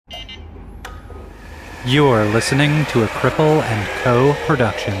You're listening to a Cripple and Co.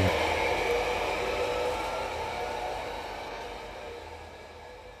 production.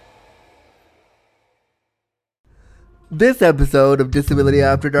 This episode of Disability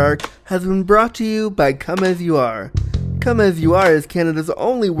After Dark has been brought to you by Come As You Are. Come As You Are is Canada's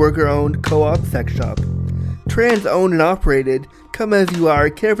only worker-owned co-op sex shop. Trans-owned and operated, Come As You Are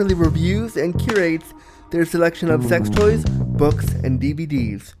carefully reviews and curates their selection of sex toys, books, and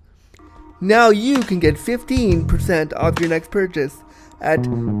DVDs. Now you can get 15% off your next purchase at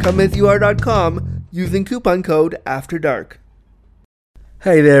comeasyouare.com using coupon code AFTERDARK.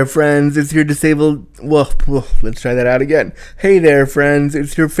 Hey there, friends, it's your disabled... Well, let's try that out again. Hey there, friends,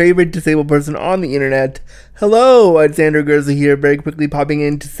 it's your favorite disabled person on the internet. Hello, it's Andrew Gurza here, very quickly popping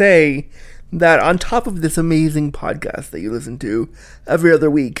in to say that on top of this amazing podcast that you listen to every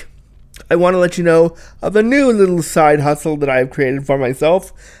other week, I want to let you know of a new little side hustle that I have created for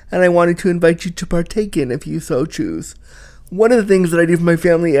myself, and I wanted to invite you to partake in if you so choose. One of the things that I do for my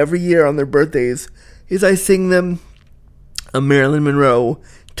family every year on their birthdays is I sing them a Marilyn Monroe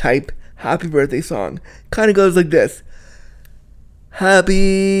type happy birthday song. Kind of goes like this. Happy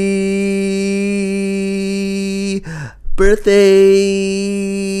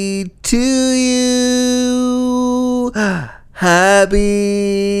birthday to you. Happy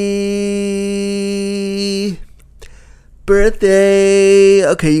birthday.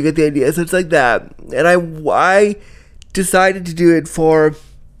 Okay, you get the idea. So it's like that. And I decided to do it for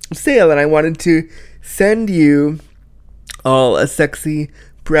sale, and I wanted to send you all a sexy,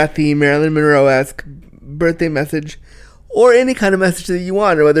 breathy, Marilyn Monroe-esque birthday message, or any kind of message that you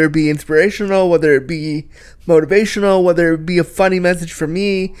want, whether it be inspirational, whether it be motivational, whether it be a funny message from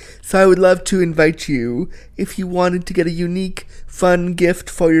me. So I would love to invite you, if you wanted to get a unique, fun gift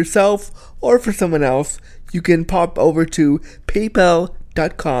for yourself or for someone else, you can pop over to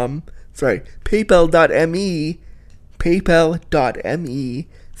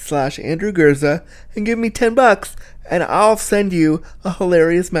paypal.me/Andrew Gurza and give me $10 and I'll send you a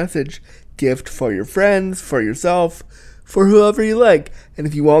hilarious message, gift for your friends, for yourself, for whoever you like. And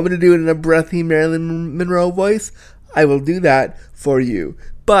if you want me to do it in a breathy Marilyn Monroe voice, I will do that for you.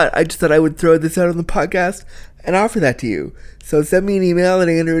 But I just thought I would throw this out on the podcast and offer that to you. So send me an email at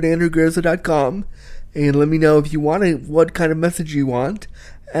andrew@andrewgurza.com and let me know if you want it, what kind of message you want,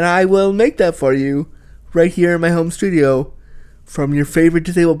 and I will make that for you right here in my home studio from your favorite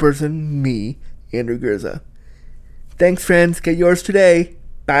disabled person, me, Andrew Gurza. Thanks, friends. Get yours today.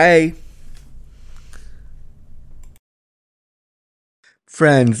 Bye.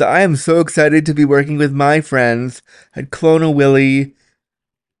 Friends, I am so excited to be working with my friends at Clona Willy.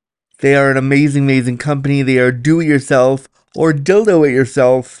 They are an amazing, amazing company. They are do-it-yourself or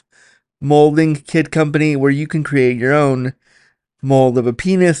dildo-it-yourself molding kit company where you can create your own mold of a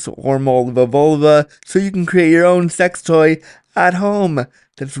penis or mold of a vulva, so you can create your own sex toy at home.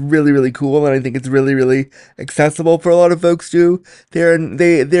 That's really, really cool, and I think it's really, really accessible for a lot of folks too. Their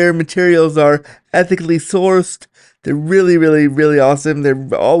materials are ethically sourced. They're really, really, really awesome. They're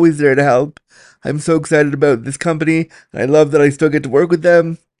always there to help. I'm so excited about this company, and I love that I still get to work with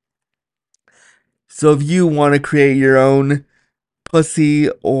them. So if you want to create your own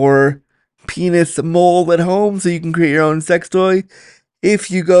pussy or penis mold at home so you can create your own sex toy, if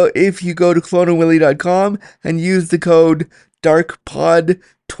you go to clonawilly.com and use the code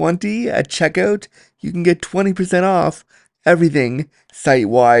DARKPOD20 at checkout, you can get 20% off everything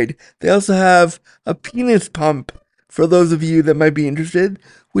site-wide. They also have a penis pump for those of you that might be interested,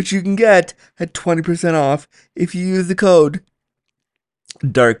 which you can get at 20% off if you use the code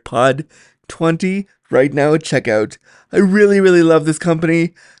DARKPOD20 right now at checkout. I really, really love this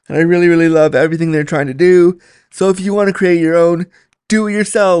company, and I really, really love everything they're trying to do. So if you want to create your own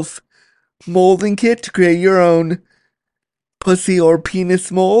do-it-yourself molding kit to create your own pussy or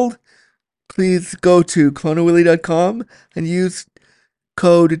penis mold, please go to clonawilly.com and use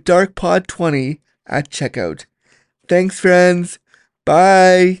code DARKPOD20 at checkout. Thanks, friends.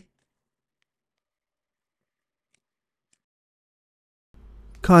 Bye.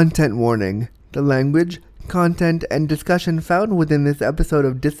 Content warning. The language, content, and discussion found within this episode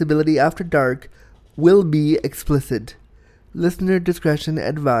of Disability After Dark will be explicit. Listener discretion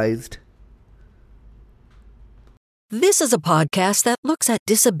advised. This is a podcast that looks at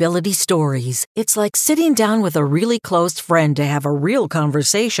disability stories. It's like sitting down with a really close friend to have a real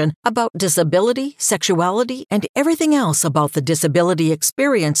conversation about disability, sexuality, and everything else about the disability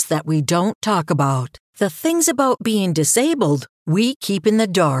experience that we don't talk about. The things about being disabled, we keep in the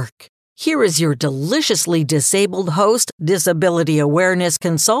dark. Here is your deliciously disabled host, disability awareness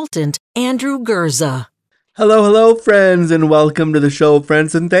consultant, Andrew Gurza. Hello, friends, and welcome to the show,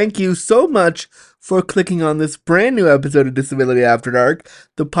 friends, and thank you so much for clicking on this brand new episode of Disability After Dark,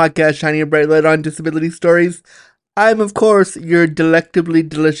 the podcast shining a bright light on disability stories. I'm, of course, your delectably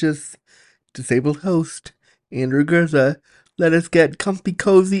delicious disabled host, Andrew Gerza. Let us get comfy,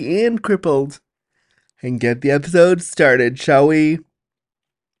 cozy, and crippled and get the episode started, shall we?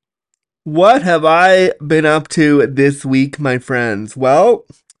 What have I been up to this week, my friends? Well,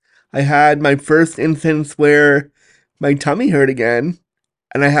 I had my first instance where my tummy hurt again,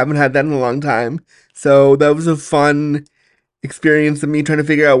 and I haven't had that in a long time. So that was a fun experience of me trying to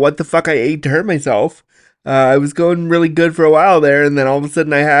figure out what the fuck I ate to hurt myself. I was going really good for a while there, and then all of a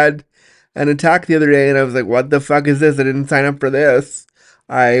sudden I had an attack the other day, and I was like, what the fuck is this? I didn't sign up for this.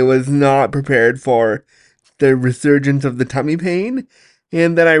 I was not prepared for the resurgence of the tummy pain.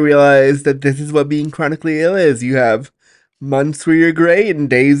 And then I realized that this is what being chronically ill is. You have months where you're great and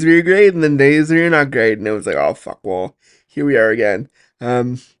days where you're great and then days where you're not great. And it was like, oh, fuck, well, here we are again.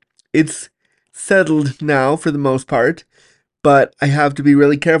 It's settled now for the most part, but I have to be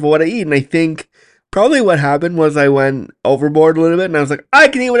really careful what I eat. And I think probably what happened was I went overboard a little bit and I was like, I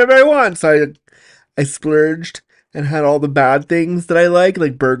can eat whatever I want. So I splurged and had all the bad things that I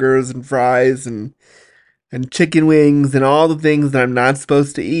like burgers and fries and chicken wings and all the things that I'm not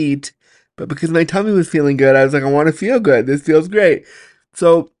supposed to eat. But because my tummy was feeling good, I was like, I want to feel good. This feels great.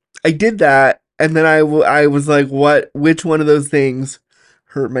 So I did that. And then I was like, which one of those things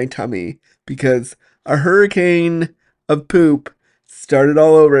hurt my tummy? Because a hurricane of poop started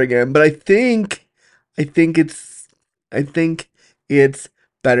all over again. But I think it's, I think it's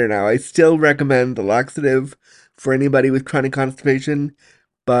better now. I still recommend the laxative for anybody with chronic constipation,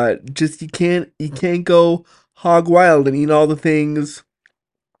 but just you can't go hog wild and eat all the things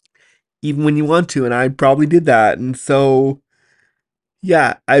even when you want to, and I probably did that. And so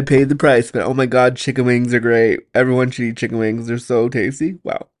yeah, I paid the price, but oh my god, chicken wings are great. Everyone should eat chicken wings. They're so tasty.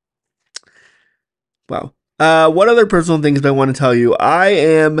 Wow. Wow. What other personal things do I want to tell you? I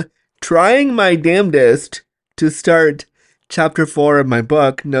am trying my damnedest to start chapter 4 of my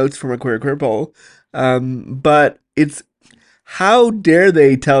book, Notes from a Queer Cripple. But it's how dare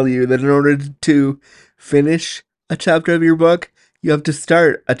they tell you that in order to finish a chapter of your book, you have to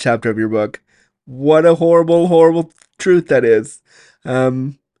start a chapter of your book? What a horrible, horrible truth that is.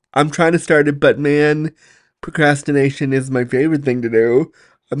 Um, I'm trying to start it, but man, procrastination is my favorite thing to do.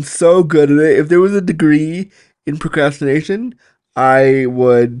 I'm so good at it. If there was a degree in procrastination, I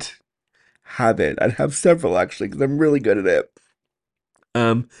would have it. I'd have several actually, because I'm really good at it.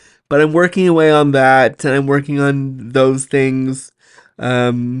 Um, but I'm working away on that, and I'm working on those things.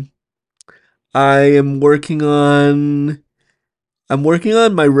 Um, I am working on I'm working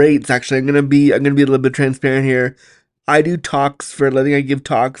on my rates actually. I'm gonna be a little bit transparent here. I do talks for a living. I give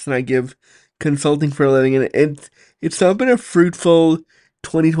talks and I give consulting for a living, and it's not been a fruitful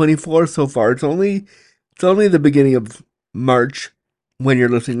 2024 so far. It's only the beginning of March when you're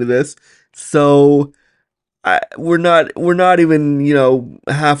listening to this. So we're not even,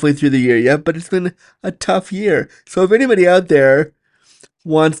 halfway through the year yet, but it's been a tough year. So if anybody out there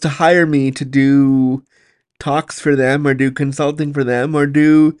wants to hire me to do talks for them or do consulting for them or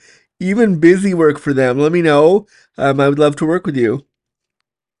do even busy work for them, let me know. I would love to work with you.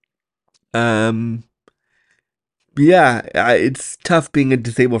 Um, yeah, it's tough being a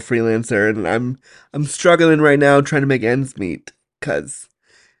disabled freelancer, and I'm struggling right now trying to make ends meet because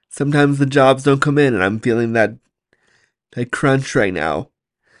sometimes the jobs don't come in, and I'm feeling that crunch right now.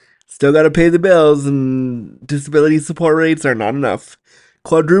 Still got to pay the bills, and disability support rates are not enough.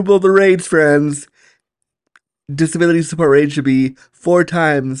 Quadruple the rates, friends. Disability support rates should be 4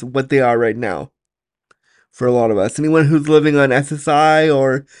 times what they are right now for a lot of us. Anyone who's living on SSI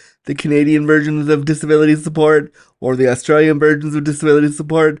or the Canadian versions of disability support or the Australian versions of disability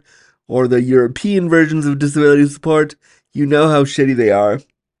support or the European versions of disability support, you know how shitty they are.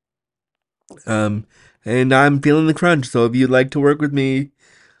 Um, and I'm feeling the crunch. So if you'd like to work with me,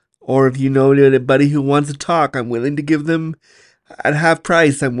 or if you know anybody who wants to talk, I'm willing to give them at half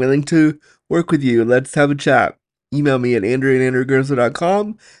price. I'm willing to work with you. Let's have a chat. Email me at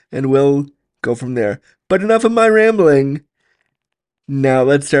andrew@andrewgerzo.com and we'll go from there. But enough of my rambling. Now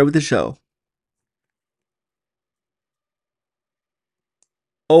let's start with the show.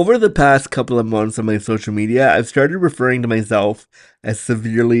 Over the past couple of months on my social media, I've started referring to myself as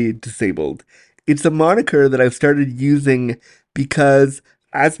severely disabled. It's a moniker that I've started using because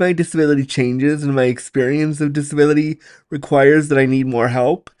as my disability changes and my experience of disability requires that I need more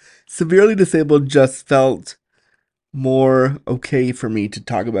help, severely disabled just felt more okay for me to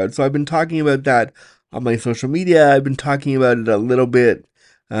talk about. So I've been talking about that on my social media. I've been talking about it a little bit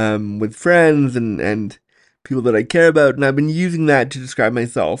with friends and people that I care about, and I've been using that to describe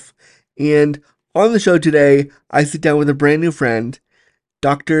myself. And on the show today, I sit down with a brand new friend,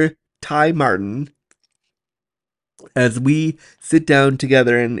 Dr. Tye Martin, as we sit down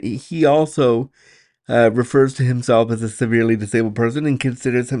together, and he also refers to himself as a severely disabled person and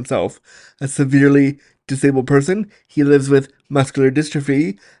considers himself a severely disabled person. He lives with muscular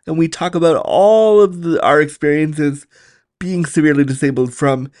dystrophy, and we talk about all of our experiences being severely disabled,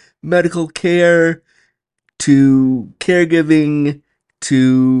 from medical care to caregiving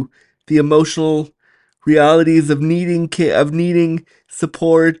to the emotional realities of needing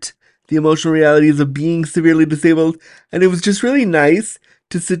support, the emotional realities of being severely disabled. And it was just really nice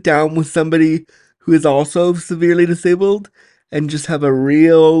to sit down with somebody who is also severely disabled and just have a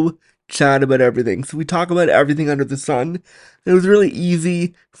real chat about everything. So we talk about everything under the sun. It was a really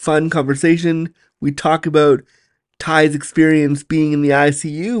easy, fun conversation. We talk about Ty's experience being in the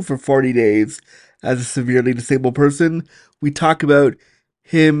ICU for 40 days as a severely disabled person. We talk about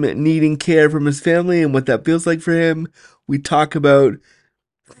him needing care from his family and what that feels like for him. We talk about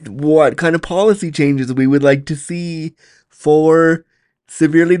what kind of policy changes we would like to see for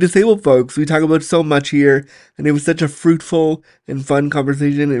severely disabled folks. We talk about so much here, and it was such a fruitful and fun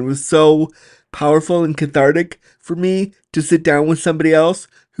conversation. It was so powerful and cathartic for me to sit down with somebody else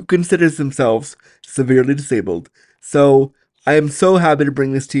who considers themselves severely disabled. So I am so happy to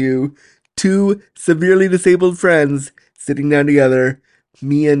bring this to you. Two severely disabled friends sitting down together,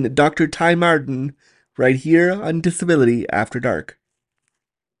 me and Dr. Tye Martin, right here on Disability After Dark.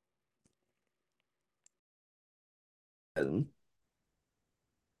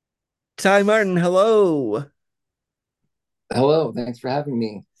 Tye Martin, hello. Hello, thanks for having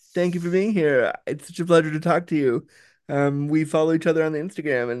me. Thank you for being here. It's such a pleasure to talk to you. We follow each other on the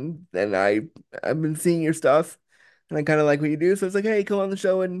Instagram, and I've been seeing your stuff, and I kind of like what you do. So it's like, hey, come on the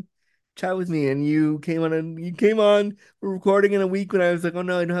show and chat with me. And you came on. We're recording in a week when I was like, oh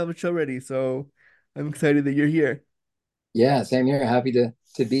no, I don't have a show ready. So I'm excited that you're here. Yeah, same here. Happy to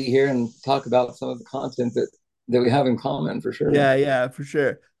be here and talk about some of the content that we have in common for sure. Yeah, yeah, for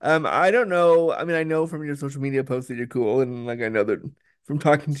sure. I don't know. I mean, I know from your social media posts that you're cool, and like I know that from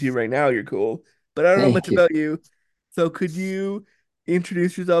talking to you right now, you're cool. But I don't know much Thank you. about you. So could you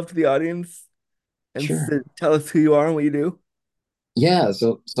introduce yourself to the audience and Sure. tell us who you are and what you do? Yeah,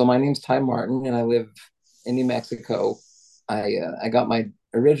 so my name's Tye Martin and I live in New Mexico. I got my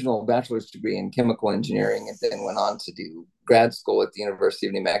original bachelor's degree in chemical engineering and then went on to do grad school at the University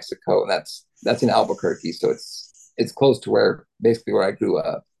of New Mexico, and that's in Albuquerque, so it's close to where basically where I grew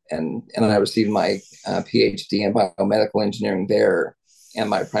up. And I received my PhD in biomedical engineering there, and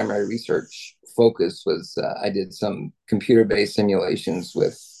my primary research focus was I did some computer-based simulations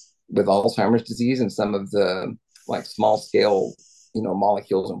with Alzheimer's disease and some of the like small scale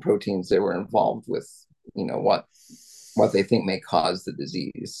molecules and proteins that were involved with what they think may cause the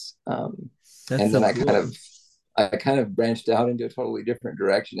disease. That's And so then cool. I kind of branched out into a totally different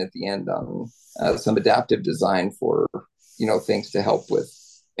direction at the end on some adaptive design for things to help with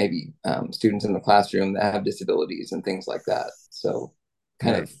maybe students in the classroom that have disabilities and things like that. So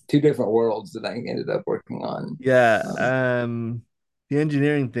kind of Nice. two different worlds that I ended up working on. Yeah, Um, the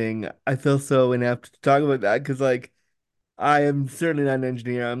engineering thing, I feel so inept to talk about that because like I am certainly not an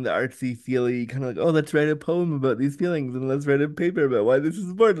engineer. I'm the artsy, feely kind of like, oh, let's write a poem about these feelings and let's write a paper about why this is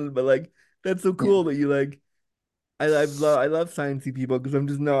important. But like, that's so yeah, cool that you like. I love sciencey people because I'm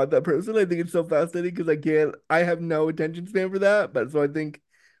just not that person. I think it's so fascinating because I have no attention span for that. But so I think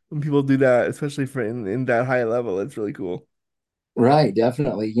when people do that, especially for in that high level, it's really cool. right,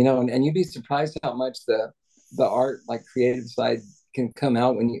 definitely. And you'd be surprised how much the art, like creative side, can come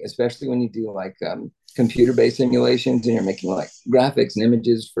out when you, especially when you do like computer-based simulations and you're making like graphics and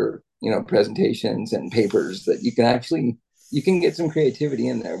images for presentations and papers that you can get some creativity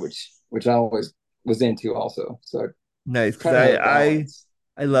in there, which I always was into also. So I Nice, because try to have a balance.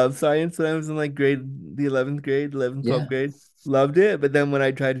 I love science when I was in like the 11th grade, 11th, 12th Yeah, grade. Loved it. But then when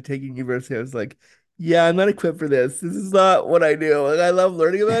I tried to take university, I was like, yeah, I'm not equipped for this. This is not what I do. Like I love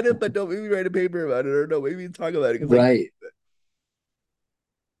learning about it, but don't make me write a paper about it or don't make me talk about it. Because like, right.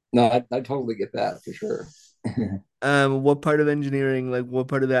 No, I totally get that for sure. what part of engineering, like what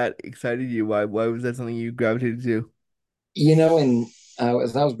part of that excited you? Why was that something you gravitated to? And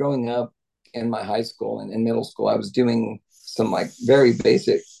as I was growing up in my high school and in middle school, I was doing some like very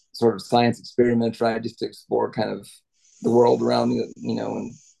basic sort of science experiments, right? Just to explore kind of the world around me.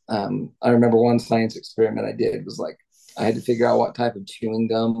 And I remember one science experiment I did was like I had to figure out what type of chewing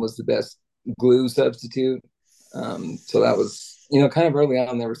gum was the best glue substitute. So that was, kind of early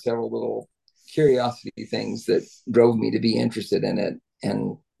on, there were several little curiosity things that drove me to be interested in it.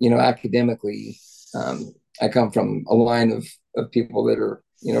 And, academically, I come from a line of people that are,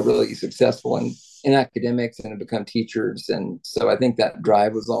 really successful in academics and have become teachers. And so I think that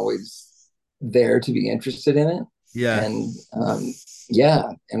drive was always there to be interested in it. Yeah. And yeah,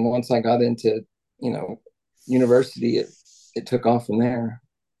 and once I got into, you know, university, it took off from there.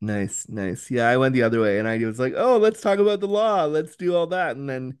 Nice, nice. Yeah, I went the other way and I was like, oh, let's talk about the law. Let's do all that. And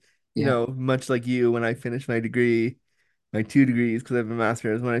then, Yeah. much like you, when I finished my degree, my 2 degrees, because I have a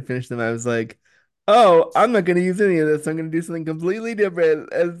master's, when I finished them, I was like, oh, I'm not going to use any of this. I'm going to do something completely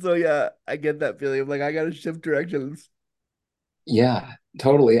different. And so, yeah, I get that feeling of like, I got to shift directions. Yeah,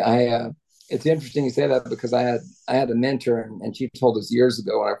 totally. It's interesting you say that because I had a mentor and she told us years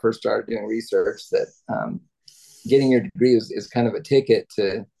ago when I first started doing research that getting your degree is kind of a ticket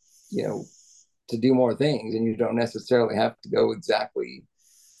to, you know, to do more things, and you don't necessarily have to go exactly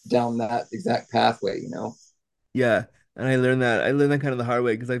down that exact pathway. Yeah. And I learned that kind of the hard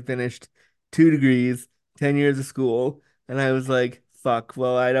way because I finished 2 degrees, 10 years of school, and I was like, fuck,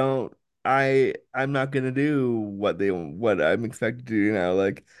 well, I'm not gonna do what I'm expected to do now.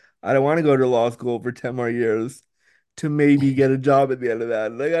 Like, I don't want to go to law school for 10 more years to maybe get a job at the end of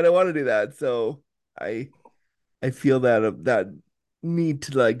that. Like, I don't want to do that. So I I feel that need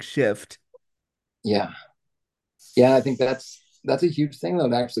to like shift. Yeah. Yeah, I think that's a huge thing though,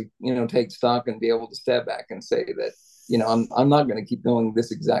 to actually, take stock and be able to step back and say that, I'm not going to keep going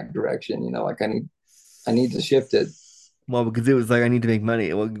this exact direction. Like I need to shift it. Well, because it was like I need to make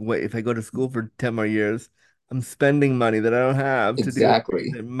money. Well, wait, if I go to school for 10 more years, I'm spending money that I don't have to do a thing Exactly.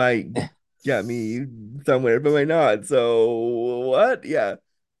 that might get me somewhere, but might not. So what? Yeah.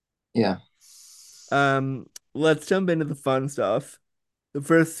 Yeah. Let's jump into the fun stuff. The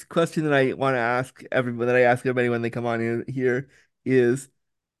first question that I want to ask everyone that I ask everybody when they come on here is,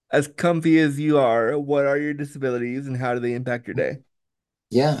 as comfy as you are, what are your disabilities and how do they impact your day?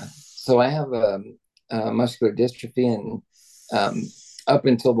 Yeah. So I have muscular dystrophy, and um, up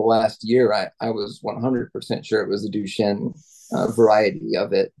until the last year, I was 100% sure it was a Duchenne variety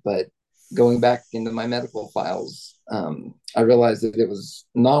of it. But going back into my medical files, I realized that it was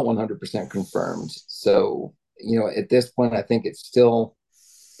not 100% confirmed. So, at this point, I think it still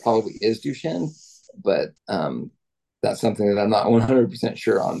probably is Duchenne, but that's something that I'm not 100%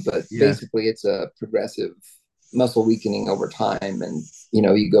 sure on. But Yeah. basically, it's a progressive muscle weakening over time, and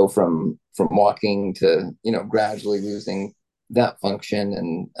you go from walking to gradually losing that function.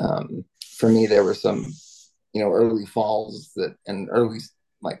 And for me, there were some early falls that and early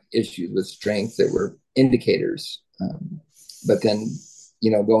like issues with strength that were indicators. But then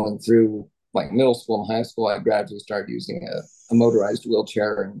going through like middle school and high school, I gradually started using a motorized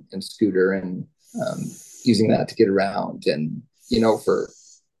wheelchair and scooter, and um, using that to get around. And for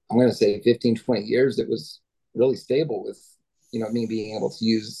I'm going to say 15, 20 years, it was really stable with, me being able to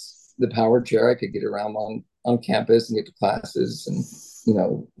use the power chair. I could get around on campus and get to classes and,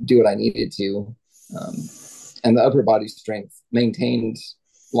 do what I needed to. Um, and the upper body strength maintained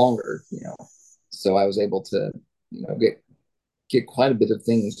longer. So I was able to, get quite a bit of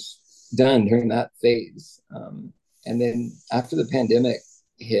things done during that phase. And then after the pandemic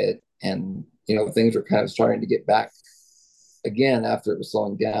hit and, things were kind of starting to get back again after it was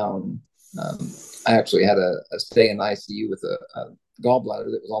slowing down, um, I actually had a stay in the ICU with a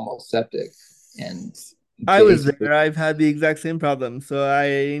gallbladder that was almost septic. And I was basically, there. I've had the exact same problem. So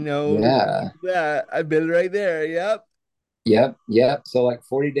I know yeah, that. I've been right there. Yep. yep, yep. So like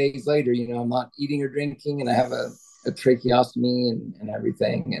 40 days later, I'm not eating or drinking, and I have a tracheostomy and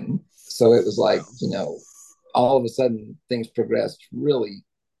everything. And so it was like, Wow. all of a sudden things progressed really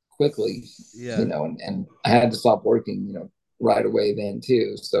quickly, Yeah, and I had to stop working, right away then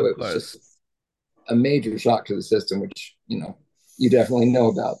too. So of it was course. just a major shock to the system, which, you definitely know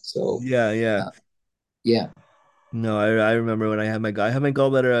about. So, Yeah, yeah. uh, yeah. No, I remember when I had my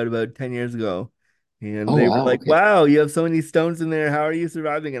gallbladder out about 10 years ago. And Oh, they were wow. like, Okay. wow, you have so many stones in there. How are you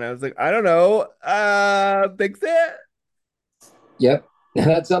surviving? And I was like, I don't know. Fix it. Yep.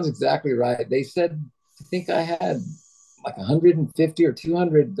 That sounds exactly right. They said, I think I had like 150 or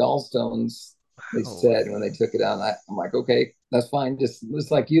 200 gallstones, they Oh, said when they took it out. And I'm like, okay, that's fine. Just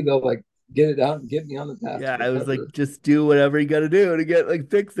like you, though, like get it out and get me on the path yeah, to I was like, recover. just do whatever you got to do to get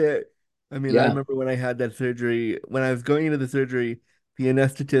like fix it. I mean, I Yeah. remember when I had that surgery, when I was going into the surgery, the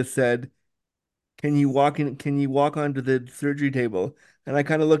anesthetist said, can you walk onto the surgery table? And I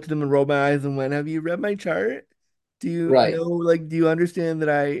kind of looked at him and rolled my eyes and went, have you read my chart? Do you Right. know, like, do you understand that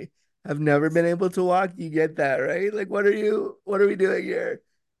I have never been able to walk? You get that, right? Like, what are we doing here?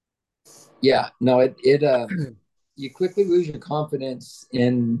 Yeah. No, you quickly lose your confidence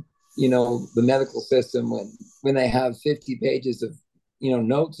in the medical system when they have 50 pages of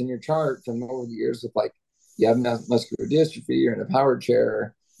notes in your chart from over the years of like you have muscular dystrophy, you're in a power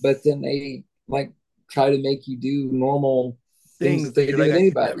chair, but then they like try to make you do normal things Things that that they you're do like, with I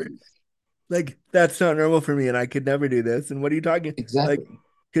could never, anybody. like, that's not normal for me, and I could never do this. And what are you talking? Like, Exactly.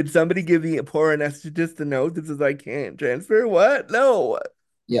 could somebody give the poor anesthetist a note that says I can't transfer? What? No.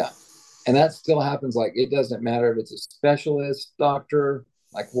 Yeah. And that still happens. Like, it doesn't matter if it's a specialist doctor,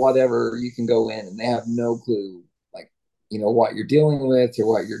 like whatever, you can go in and they have no clue, like, what you're dealing with or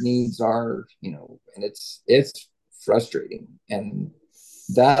what your needs are, and it's frustrating. And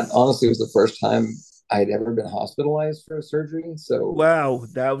that honestly was the first time I'd ever been hospitalized for a surgery. So Wow,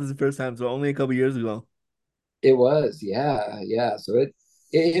 that was the first time, so only a couple years ago. it was, yeah, yeah. So it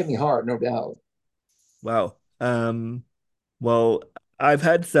hit me hard, no doubt. Wow. Well, I've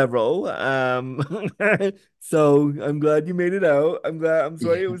had several. So I'm glad you made it out. I'm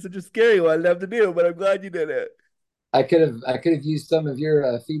sorry it Yeah. was such a scary one to have to do, but I'm glad you did it. I could have used some of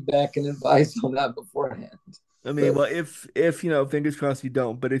your feedback and advice on that beforehand, I mean, but well, if fingers crossed you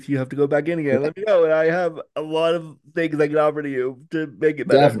don't, but if you have to go back in again, right, let me know. And I have a lot of things I can offer to you to make it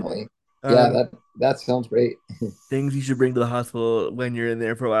better. definitely, yeah, Um, that sounds great. Things you should bring to the hospital when you're in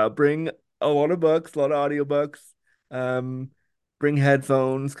there for a while. Bring a lot of books, a lot of audiobooks. Um, Bring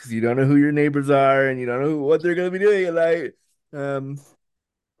headphones because you don't know who your neighbors are and you don't know what they're gonna be doing at night. Um,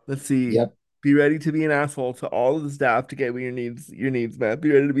 let's see. Yep, Be ready to be an asshole to all of the staff to get what your needs met.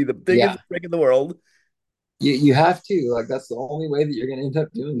 Be ready to be the biggest yeah, prick in the world. you have to, like, that's the only way that you're going to end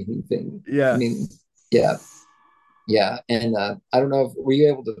up doing anything. I Yeah. mean, yeah, yeah. And I don't know if were you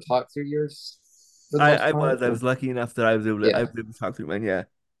able to talk through yours for the I, most I was part, I or was lucky enough that I yeah. was able to talk through mine. Yeah.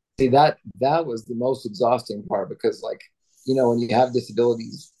 See, that was the most exhausting part because, like, when you have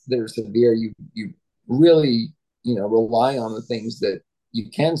disabilities that are severe, you really, rely on the things that you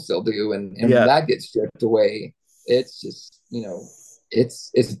can still do, and when Yeah. that gets stripped away, it's just,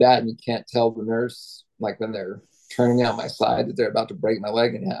 it's bad. And you can't tell the nurse, like, when they're turning out my side, that they're about to break my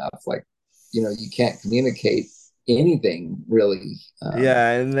leg in half. Like, you can't communicate anything really.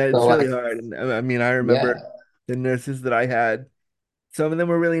 Yeah, and So it's really like, hard. And I mean, I remember yeah, the nurses that I had. Some of them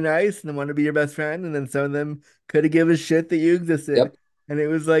were really nice and they wanted to be your best friend, and then some of them could have given a shit that you existed. yep. And it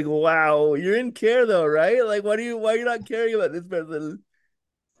was like, wow, you're in care though, right? Like, why are you not caring about this person?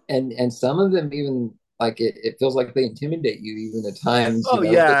 And some of them even, like, it feels like they intimidate you even at times, Oh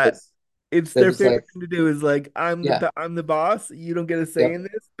yeah, because it's they're their just like, favorite thing to do is like, yeah, I'm the boss. You don't get a say yep, in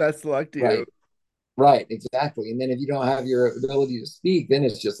this. Best of luck to you. right, right, exactly. And then if you don't have your ability to speak, then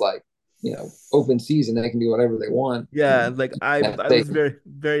it's just like, open season. They can do whatever they want, Yeah, and like that I they, was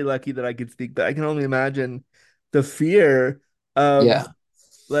very lucky that I could speak, but I can only imagine the fear of yeah,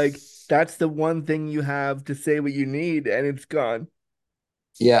 like that's the one thing you have to say what you need and it's gone.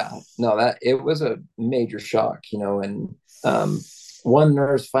 yeah. No, that it was a major shock, and um, one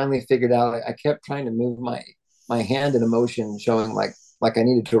nurse finally figured out. I kept trying to move my hand in a motion, showing like I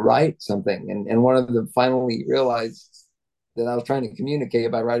needed to write something, and one of them finally realized that I was trying to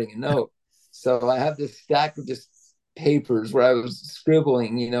communicate by writing a note. So I have this stack of just papers where I was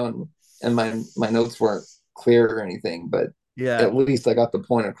scribbling, and my notes weren't clear or anything, but Yeah. at least I got the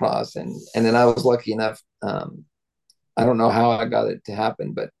point across, and then I was lucky enough. I don't know how I got it to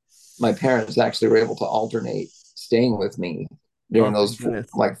happen, but my parents actually were able to alternate staying with me Oh, during thank those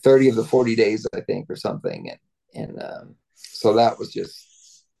goodness. like 30 of the 40 days, I think, or something. And so that was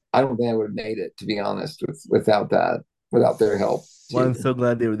just, I don't think I would have made it, to be honest, without that, without their help Well, too. I'm so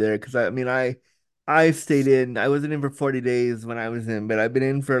glad they were there because I mean I stayed in. I wasn't in for 40 days when I was in, but I've been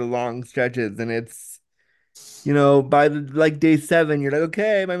in for long stretches and it's by the like day 7, you're like,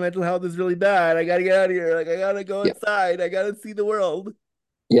 okay, my mental health is really bad. I gotta get out of here. Like I gotta go Yeah. inside. I gotta see the world.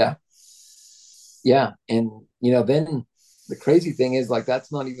 Yeah. Yeah. And, then the crazy thing is, like,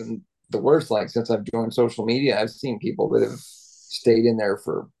 that's not even the worst. Like, since I've joined social media, I've seen people that have stayed in there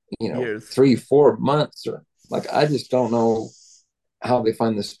for, Years. 3, 4 months, or like, I just don't know how they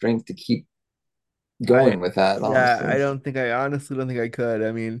find the strength to keep I going with that, Yeah, honestly. I honestly don't think I could.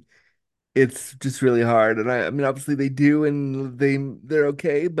 I mean, it's just really hard. And I mean obviously they do and they're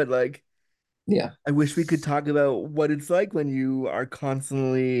okay, but like Yeah. I wish we could talk about what it's like when you are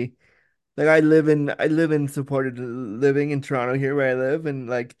constantly like I live in supported living in Toronto here where I live and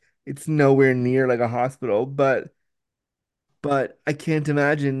like it's nowhere near like a hospital, but I can't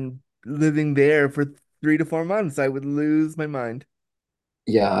imagine living there for 3 to 4 months. I would lose my mind.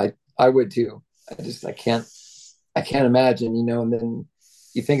 Yeah. I would too. I can't imagine, and then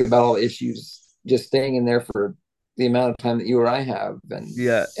you think about all the issues just staying in there for the amount of time that you or I have,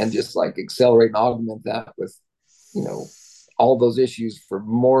 Yeah. and just like accelerate and augment that with, you know, all those issues for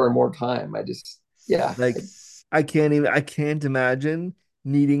more and more time. I just, yeah, Like I can't imagine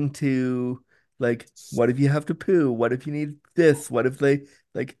needing to Like, what if you have to poo? What if you need this? What if they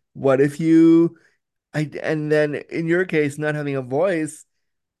what if you and then in your case, not having a voice,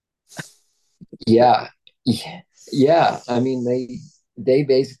 Yeah, yeah, yeah. I mean, they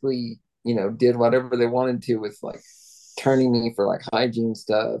basically, did whatever they wanted to with like turning me for like hygiene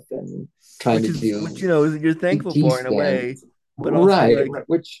stuff and trying which to is do you're thankful CT for in a way, scans. but also Right, right.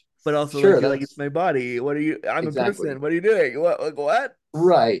 Which, like sure, you're like it's that's my body. What are you? I'm a exactly person. What are you doing? What?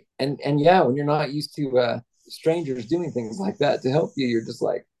 right. And yeah, when you're not used to strangers doing things like that to help you, you're just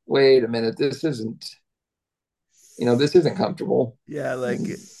like, wait a minute, this isn't comfortable. Yeah, like And,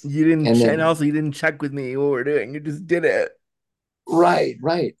 you didn't, and and then also you didn't check with me what we're doing. You just did it. right,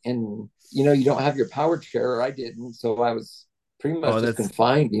 right. And you don't have your power chair, or I didn't, so I was pretty much Oh, just that's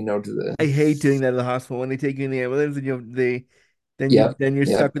confined, to the I hate doing that at the hospital when they take you in the ambulance and yep, then you're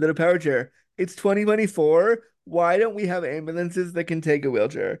yep. stuck without a power chair. It's 2024. Why don't we have ambulances that can take a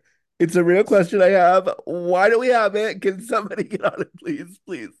wheelchair? It's a real question I have. Why don't we have it? Can somebody get on it, please?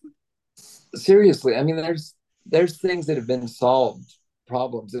 Please. Seriously, I mean, there's things that have been solved,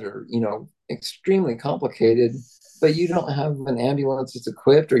 problems that are, extremely complicated, but you don't have an ambulance that's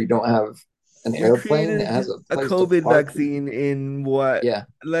equipped, or you don't have an We airplane that created has a a place to COVID park. vaccine in what, Yeah,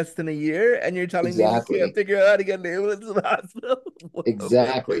 less than a year, and you're telling me we can't exactly. figure out how to get an ambulance to the hospital?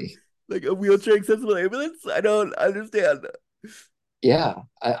 Exactly. Like a wheelchair accessible ambulance? I don't understand. Yeah,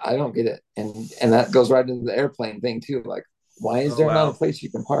 I don't get it. And that goes right into the airplane thing too. Like, why is Oh there not a wow. place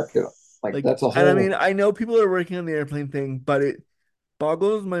you can park it? Like, Like, that's a and I mean, whole, I know people are working on the airplane thing, but it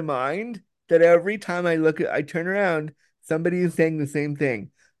boggles my mind that every time I turn around, somebody is saying the same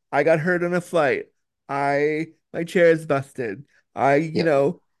thing. I got hurt on a flight. My chair is busted.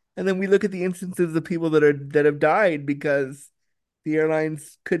 yeah. And then we look at the instances of people that have died because the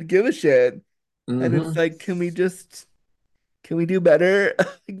airlines could give a shit. And it's Hmm. like, can we do better?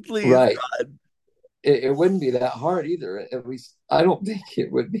 Like, please, Right. God. It wouldn't be that hard either. At least I don't think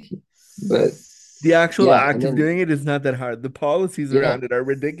it would be. But The actual yeah, and act of then doing it is not that hard. The policies yeah, around it are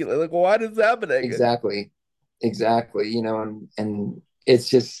ridiculous. Like, what is happening? exactly. Exactly. And it's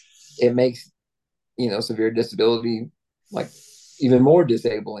just it makes, severe disability like even more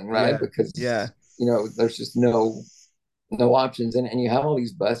disabling, right? Yeah, yeah, Because, there's just no options. And you have all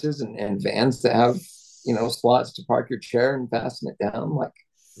these buses and vans that have, slots to park your chair and fasten it down. Like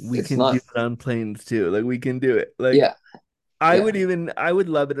we it's can do not, it on planes too. Like we can do it. Like yeah, yeah. I would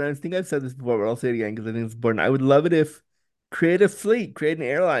love it. And I think I've said this before, but I'll say it again because I think it's important. I would love it if create a fleet, create an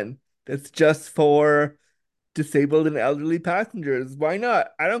airline that's just for disabled and elderly passengers. Why not?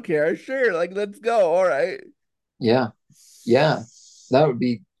 I don't care. Sure, like let's go. All right. Yeah. Yeah. That would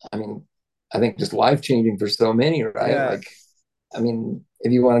be, I mean, I think just life changing for so many, right? Yeah, Like, I mean,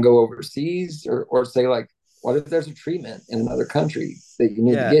 if you want to go overseas, or say like, what if there's a treatment in another country that you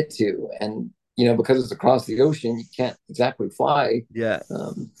need to yeah, get to? And, because it's across the ocean, you can't exactly fly. yeah.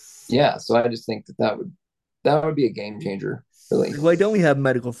 Um, yeah. So I just think that would be a game changer, really. Like, why don't we have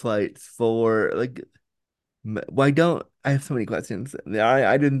medical flights for like why don't I have so many questions.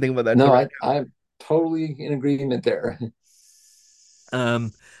 I didn't think about that till No, right I'm totally in agreement there.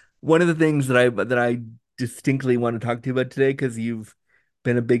 now. One of the things that I distinctly want to talk to you about today, because you've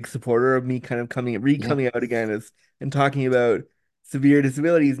been a big supporter of me kind of Yeah. coming out again is and talking about severe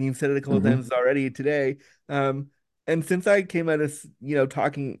disabilities, and you've said it a couple of Hmm. times already today. Um, and since I came out as,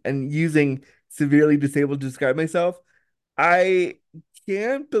 talking and using severely disabled to describe myself, I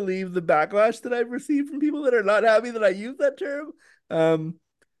can't believe the backlash that I've received from people that are not happy that I use that term. Um,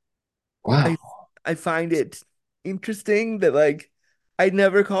 I Wow. I find it interesting that like I'd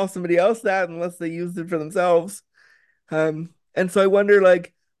never call somebody else that unless they used it for themselves. And so I wonder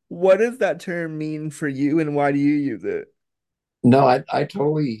like what does that term mean for you and why do you use it? No, I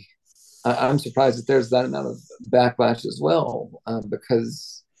totally. I'm surprised that there's that amount of backlash as well,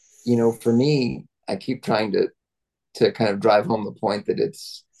 because for me, I keep trying to kind of drive home the point that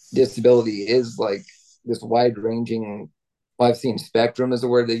it's disability is like this wide ranging. Well, I've seen spectrum as a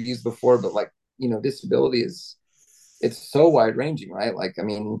word they've used before, but like disability is it's so wide ranging, right? Like, I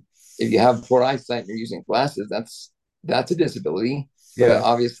mean, if you have poor eyesight and you're using glasses, that's a disability. But Yeah.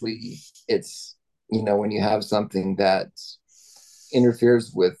 obviously, it's when you have something that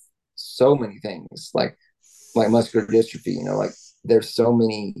interferes with so many things, like muscular dystrophy. Like there's so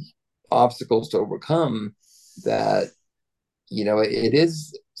many obstacles to overcome that it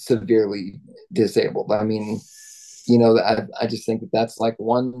is severely disabled. I mean, I just think that that's like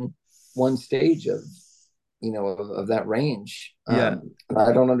one stage of that range. Yeah. And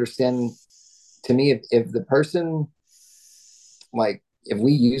I don't understand. To me, if the person, like, if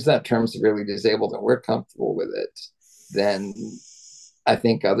we use that term severely disabled and we're comfortable with it, then I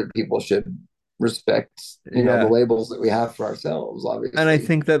think other people should respect, the Yeah. labels that we have for ourselves, And I obviously.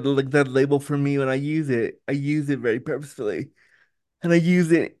 think that like that label for me when I use it very purposefully. And I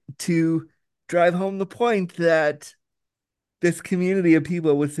use it to drive home the point that this community of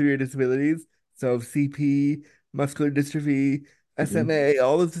people with severe disabilities, so CP, muscular dystrophy, Mhm. SMA,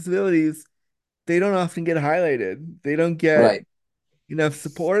 all those disabilities, they don't often get highlighted. They don't get Right, enough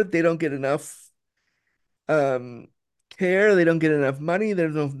support. They don't get enough um care. They don't get enough money.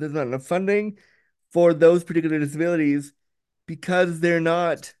 There's not enough funding for those particular disabilities because they're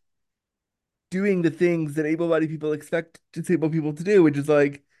not doing the things that able-bodied people expect disabled people to do, which is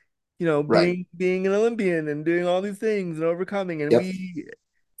like, right. being an Olympian and doing all these things and overcoming. And Yep. we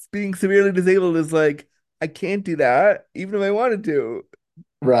being severely disabled is like, I can't do that, even if I wanted to.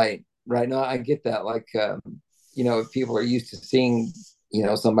 Right, right. No, I get that. Like, if people are used to seeing,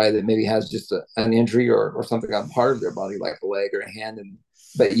 somebody that maybe has just an injury or something on part of their body, like a leg or a hand,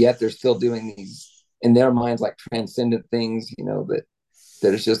 but yet they're still doing these in their minds like transcendent things,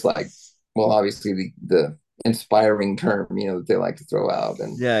 that it's just like, well, obviously the inspiring term, that they like to throw out,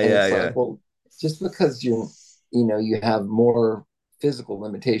 and Yeah, and yeah, it's like, yeah. well, just because you have more physical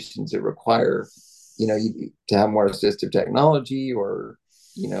limitations that require, you to have more assistive technology, or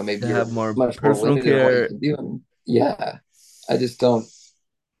maybe To you're have more much more personal limited in what you care. can do. And yeah, I just don't.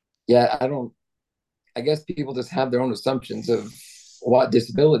 Yeah, I don't. I guess people just have their own assumptions of what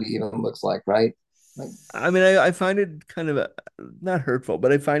disability even looks like, right? Like, I mean, I find it kind of not hurtful,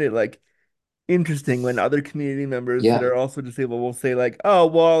 but I find it like interesting when other community members that yeah, are also disabled will say like, "Oh,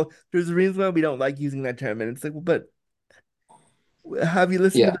 well, there's a reason why we don't like using that term," and it's like, well, but have you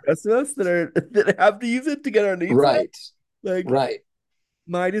listened to yeah, the rest of us that are that have to use it to get our needs met? right, Like, right,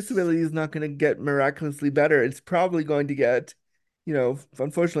 my disability is not going to get miraculously better. It's probably going to get,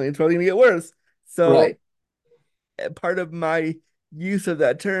 unfortunately, it's probably going to get worse. So right, part of my use of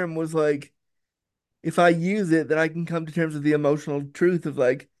that term was like, if I use it, then I can come to terms with the emotional truth of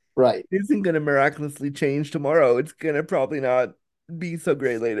like, right. it isn't going to miraculously change tomorrow. It's going to probably not be so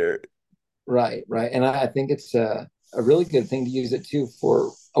great later. Right, right. And I think it's a really good thing to use it too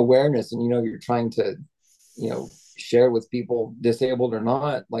for awareness. And, you're trying to, share with people, disabled or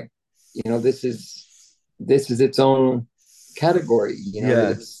not, like, this is its own category, that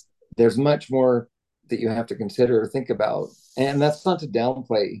Yeah. there's much more that you have to consider or think about. And that's not to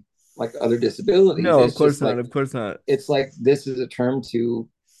downplay like other disabilities. No, of It's course just not. like, Of course not. this is a term to,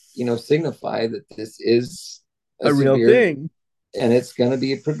 signify that this is a A real severe, thing. and it's going to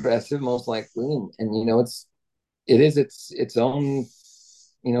be progressive most likely, and it is its own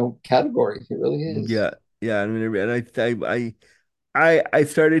category. It really is. Yeah. Yeah. I mean, and I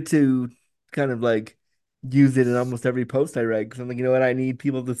started to kind of like use it in almost every post I read because I'm like, you know what? I need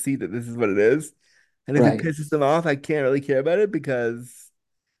people to see that this is what it is. And if it Right, pisses them off, I can't really care about it because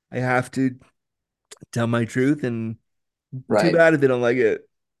I have to tell my truth. And too right, bad if they don't like it.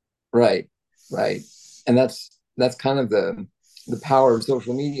 right, right. And that's kind of the power of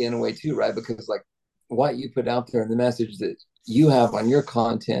social media in a way too, right? Because like what you put out there and the message that you have on your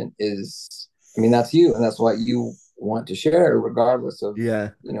content is, I mean, that's you, and that's what you want to share regardless of Yeah.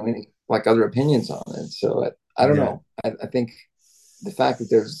 any like other opinions on it. So I don't Yeah. know. I think the fact that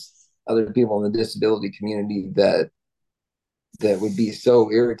there's other people in the disability community that would be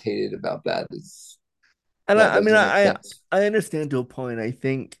so irritated about that is, And that I mean, doesn't make sense. I understand to a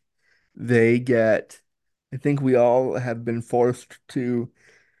point. They get, I think we all have been forced to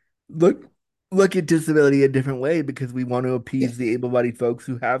look look at disability a different way because we want to Yeah, appease the able-bodied folks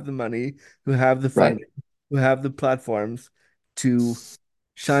who have the money, who have the right, funding, who have the platforms to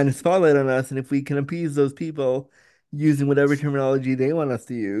shine a spotlight on us. And if we can appease those people using whatever terminology they want us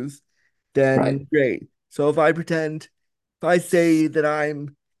to use, right, then great. So if I say that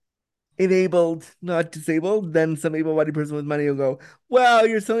I'm enabled, not disabled, then some able-bodied person with money will go, "Wow,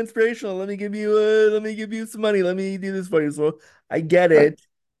 you're so inspirational. Let me give you some money. Let me do this for you." So I get right, it,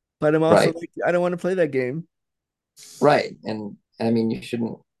 but I'm also right, like, I don't want to play that game. right. And I mean, you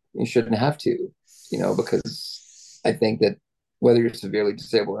shouldn't have to, because I think that whether you're severely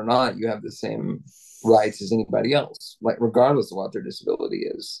disabled or not, you have the same rights as anybody else, like regardless of what their disability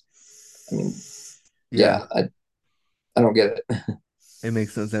is. I mean, Yeah, yeah, I don't get it. it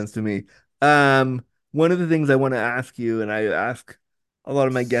makes no sense to me. Um, One of the things I want to ask you, and I ask a lot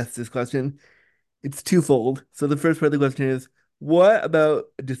of my guests this question, it's twofold. So the first part of the question is, what about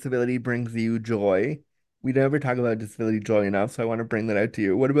disability brings you joy? We never talk about disability joy enough, so I want to bring that out to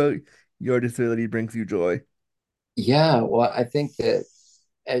you. What about your disability brings you joy? Yeah, well, I think that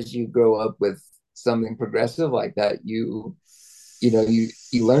as you grow up with something progressive like that, you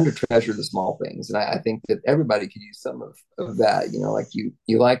learn to treasure the small things, and I think that everybody could use some of that. Like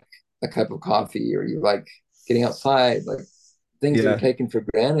you like a cup of coffee, or you like getting outside, like things that are Yeah. taken for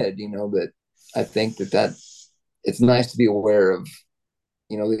granted, that I think that it's nice to be aware of,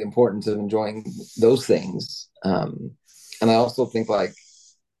 the importance of enjoying those things. And I also think like,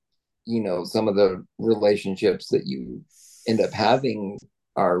 some of the relationships that you end up having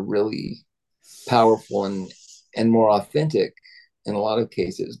are really powerful and more authentic in a lot of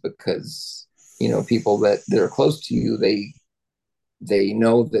cases, because people that are close to you, they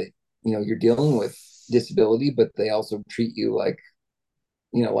know that you're dealing with disability, but they also treat you like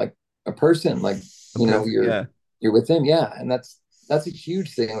a person, like A person. you're Yeah. with them. Yeah, and that's a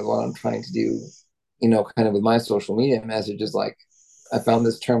huge thing with what I'm trying to do, kind of with my social media messages. Like, I found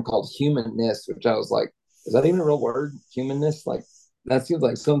this term called humanness, which I was like, is that even a real word? Humanness? Like, that seems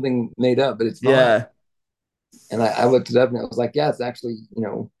like something made up, but it's not. Yeah. And I looked it up, and I was like, yeah, it's actually,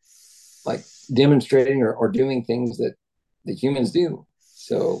 like demonstrating or doing things that the humans do.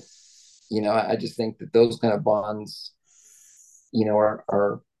 So, I just think that those kind of bonds,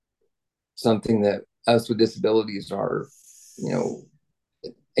 are something that us with disabilities are, you know,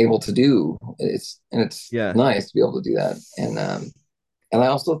 able to do. It's Yeah. nice to be able to do that. And I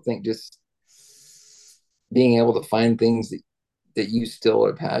also think just being able to find things that you still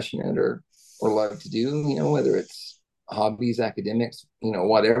are passionate or love to do, whether it's hobbies, academics,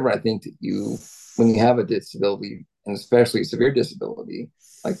 whatever. I think that when you have a disability, and especially a severe disability,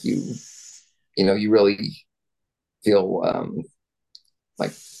 like you really feel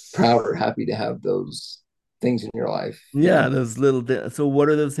like proud or happy to have those things in your life. Yeah, those little so what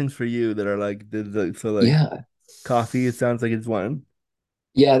are those things for you that are like so like Yeah, coffee, it sounds like it's one.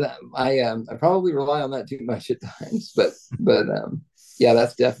 yeah. I probably rely on that too much at times, but yeah,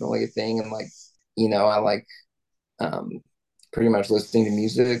 that's definitely a thing. And like, I like um, pretty much listening to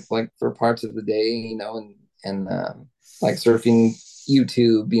music like for parts of the day, and like surfing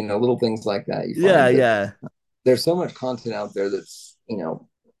YouTube, little things like that. You Yeah, find that yeah. there's so much content out there that's,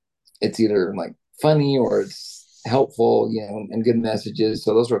 it's either like funny or it's helpful, and good messages.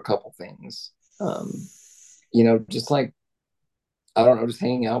 So those are a couple things. Um, just like, I don't know, just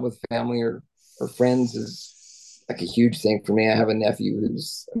hanging out with family or friends is like a huge thing for me. I have a nephew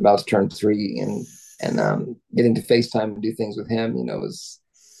who's about to turn 3, and getting to FaceTime and do things with him, is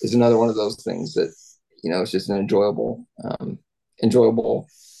another one of those things that, it's just an enjoyable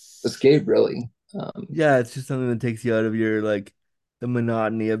escape, really. Yeah, it's just something that takes you out of your like the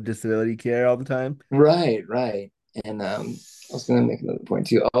monotony of disability care all the time. Right, right. And I was going to make another point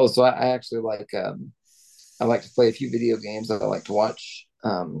too. Oh, so I actually I like to play a few video games. I like to watch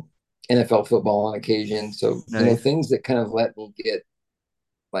NFL football on occasion. So, Nice. things that kind of let me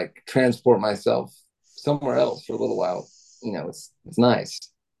like transport myself somewhere else for a little while. It's nice.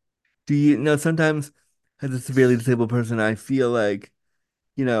 Do you know sometimes as a severely disabled person, I feel like,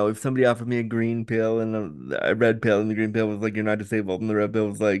 if somebody offered me a green pill and a red pill and the green pill was like you're not disabled and the red pill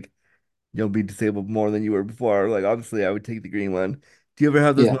was like you'll be disabled more than you were before, like obviously I would take the green one. Do you ever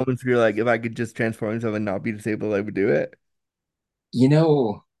have those Yeah. moments where you're like, if I could just transform myself and not be disabled, I would do it? You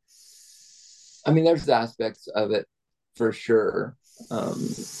know, I mean, there's aspects of it for sure. Um,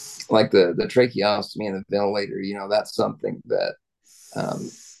 like the tracheostomy and the ventilator, that's something that um,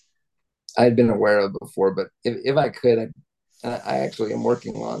 I had been aware of before. But if I could, I actually am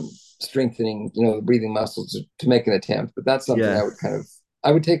working on strengthening, the breathing muscles to make an attempt. But that's something Yeah.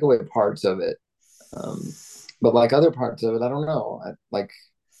 I would take away parts of it. Um, but like other parts of it, I don't know. I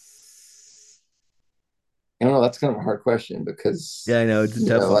don't know. That's kind of a hard question because, Yeah, I know it's a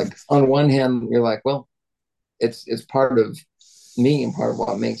tough one. like on one hand, you're like, well, it's part of me and part of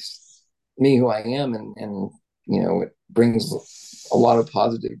what makes me who I am, and it brings a lot of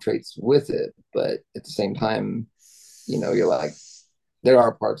positive traits with it. But at the same time, you're like, there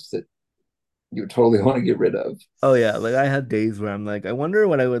are parts that you totally want to get rid of. Oh yeah, like I had days where I'm like, I wonder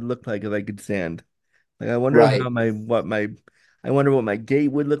what I would look like if I could stand. Like I wonder how Right. my I wonder what my gait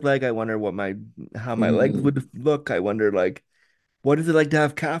would look like. I wonder what my how my legs Mm, would look. I wonder like what is it like to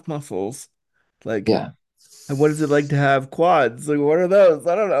have calf muscles? Like yeah. and what is it like to have quads? Like what are those?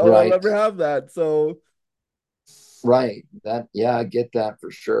 I don't know. I'll Right. never have that. So Right. Yeah, I get that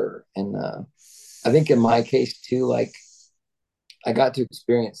for sure. And I think in my case too, like I got to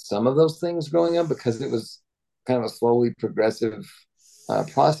experience some of those things growing up because it was kind of a slowly progressive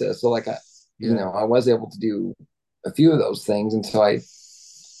process. So like yeah. I was able to do a few of those things, and so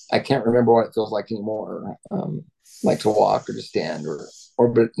I can't remember what it feels like anymore, like to walk or to stand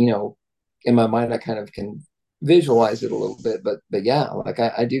but in my mind I kind of can visualize it a little bit, but yeah, like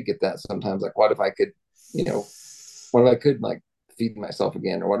I do get that sometimes. Like, what if I could, you know, what if I could like feed myself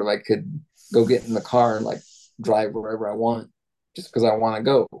again, or what if I could go get in the car and like drive wherever I want? just because I want to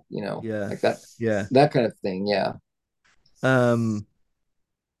go, Yeah. like that, Yeah. that kind of thing. Yeah. Um,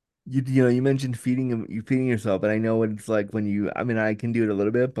 you mentioned you feeding yourself, and I know what it's like when I mean, I can do it a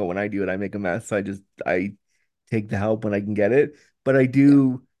little bit, but when I do it, I make a mess. So I take the help when I can get it. But I Yeah.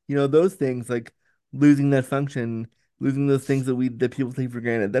 do, those things like losing that function, losing those things that people take for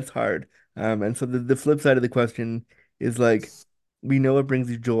granted, that's hard. And so the flip side of the question is like, we know it brings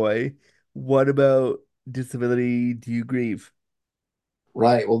you joy. What about disability? Do you grieve?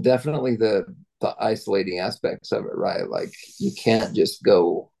 Right. Well, definitely the isolating aspects of it, right? Like you can't just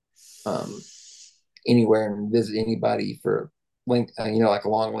go um, anywhere and visit anybody for like a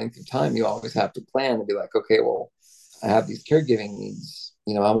long length of time. You always have to plan and be like, okay, well, I have these caregiving needs.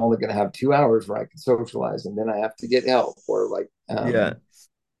 I'm only going to have 2 hours where I can socialize, and then I have to get help, or Yeah.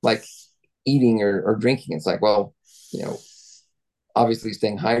 like eating or drinking. It's like, well, you know, obviously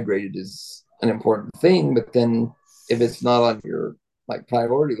staying hydrated is an important thing, but then if it's not on your like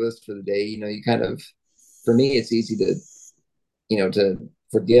priority list for the day, you kind of, for me, it's easy to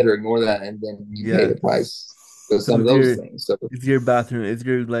forget or ignore that, and then you pay Yeah. the price with So some of those things. So, is your bathroom, is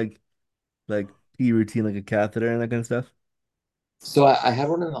your like pee routine like a catheter and that kind of stuff? so I had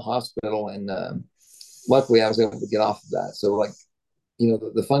one in the hospital, and luckily I was able to get off of that. So, like,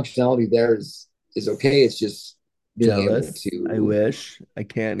 the functionality there is okay. It's just being able Jealous. I to, wish. I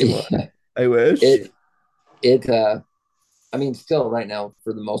can't anymore. yeah, I wish. it it I mean, still right now,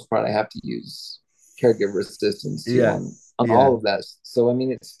 for the most part, I have to use caregiver assistance too Yeah. on Yeah. all of that. So, I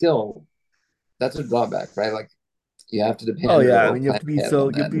mean, it's still, that's a drawback, right? Like you have to Oh depend yeah. I or mean, plan ahead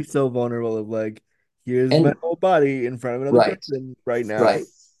on you have that. to be so vulnerable of like, here's my And whole body in front of another right, person right now. right.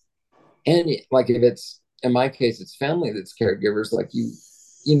 And like if it's, in my case, it's family that's caregivers, like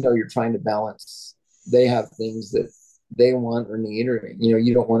you're trying to balance. They have things that they want or need, or,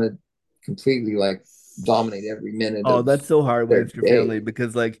 you don't want to completely like dominate every minute Oh, of that's so hard when their it's your day. family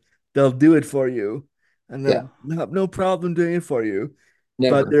because like they'll do it for you and Yeah. they'll have no problem doing it for you. But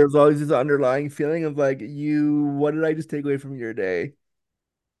Never. there's always this underlying feeling of like, what did I just take away from your day?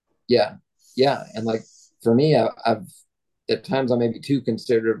 Yeah. Yeah. And like for me, I've at times I may be too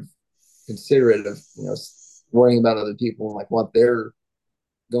considerate of, worrying about other people and like what they're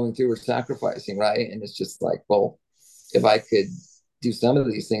going through or sacrificing, right? And it's just like, well, if I could do some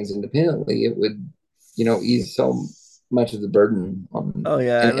of these things independently, it would, ease so much of the burden on. Oh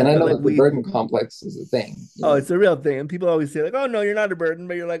yeah, And I know like that the burden complex is a thing, oh, it's a real thing. And people always say like, "Oh no, you're not a burden,"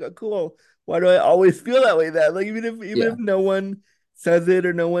 but you're like, "Oh, cool. Why do I always feel that way then?" Like even if Yeah. no one says it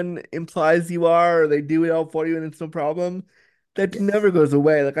or no one implies you are or they do it all for you and it's no problem, that Yeah. never goes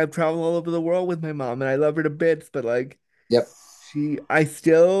away. Like I've traveled all over the world with my mom and I love her to bits, but like Yep. I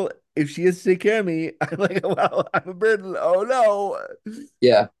still if she has to take care of me, I'm like, well, I'm a burden. Oh no.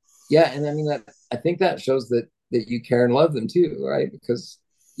 Yeah. Yeah. And I mean that, I think that shows that you care and love them too, right? Because,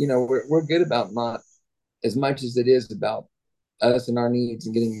 we're good about, not as much as it is about us and our needs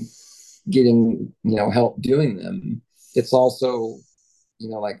and getting help doing them. It's also,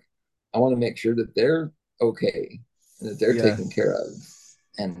 like, I want to make sure that they're okay and that they're Yeah. taken care of.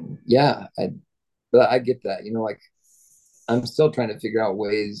 And yeah, but I get that. Like I'm still trying to figure out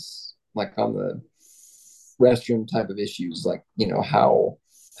ways, like on the restroom type of issues, like,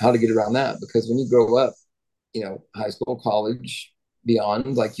 how to get around that, because when you grow up, high school, college,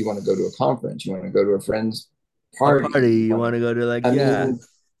 beyond, like you want to go to a conference, you want to go to a friend's A party, party you you want want to, to go to like, I yeah. mean,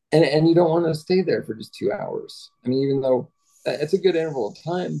 and you don't want to stay there for just 2 hours. I mean, even though it's a good interval of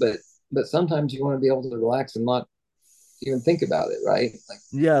time, but sometimes you want to be able to relax and not even think about it, right? Like,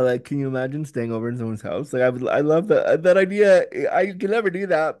 Yeah, like can you imagine staying over in someone's house? Like I love that idea. I can never do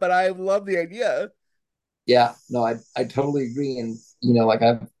that, but I love the idea. yeah, no, I totally agree. And like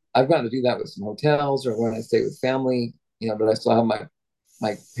I've gotten to do that with some hotels or when I stay with family, but I still have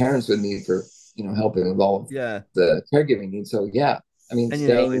my parents with me for, helping with all of Yeah. the caregiving needs. So yeah, I mean, And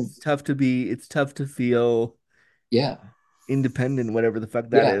staying, it's tough to feel yeah, independent, whatever the fuck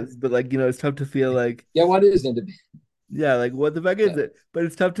that yeah, is. But like, it's tough to feel like, yeah. What is independent? yeah, like what the fuck Yeah, is it? But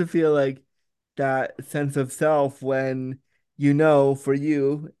it's tough to feel like that sense of self when for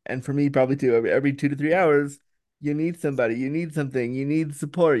you and for me probably too, every 2 to 3 hours, you need somebody, you need something, you need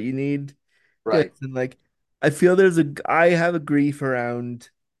support, you need this. right. And like I have a grief around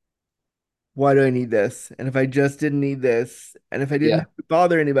why do I need this? And if I just didn't need this, and if I didn't Yeah, have to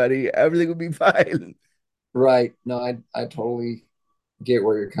bother anybody, everything would be fine. right. No, I totally get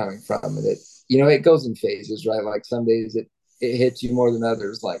where you're coming from, and it goes in phases, right? Like some days it hits you more than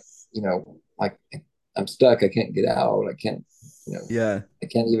others. Like, like I'm stuck. I can't get out. I can't, you know, Yeah. I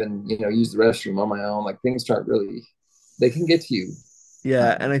can't even, use the restroom on my own. Like things start really, they can get to you,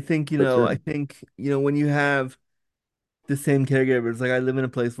 Yeah. And I think, for sure. when you have the same caregivers. Like I live in a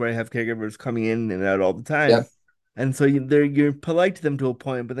place where I have caregivers coming in and out all the time. Yep. And so you're polite to them to a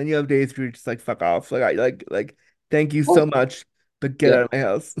point, but then you have days where you're just like fuck off. Like I like thank you so Well, much, but get out yep. of my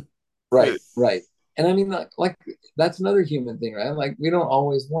house. Right. Right. And I mean, like that's another human thing, right? Like we don't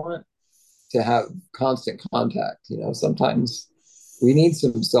always want to have constant contact. Sometimes we need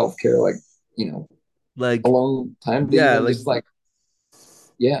some self care, like you know, Like alone time to yeah, even like just like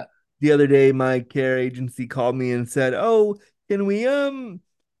yeah, the other day my care agency called me and said, "Oh, can we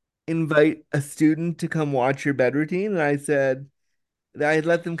invite a student to come watch your bed routine?" And I said, I had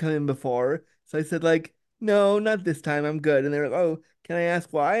let them come in before. So I said, like, no, not this time. I'm good. And they were like, oh, can I ask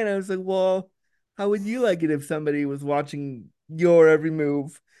why? And I was like, well, how would you like it if somebody was watching your every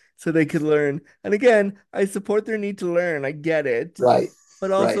move so they could learn? And again, I support their need to learn. I get it. right,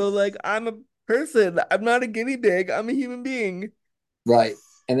 But right. also, like, I'm a person. I'm not a guinea pig. I'm a human being. Right.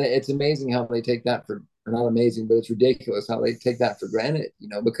 And it's amazing how they take that for, or not amazing, but it's ridiculous how they take that for granted,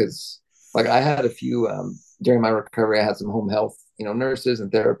 because like I had a few, during my recovery, I had some home health, nurses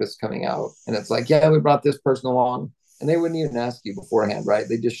and therapists coming out. And it's like, yeah, we brought this person along. And they wouldn't even ask you beforehand, right?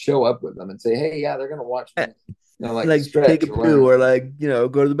 They just show up with them and say, hey, yeah, they're going to watch Eh, me, like Like, take a stretch or poo learn. or, like, go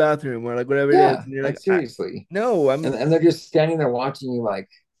to the bathroom or, like, whatever it is. Yeah. And you're Like like, seriously. no, And, I'm, and they're just standing there watching you like,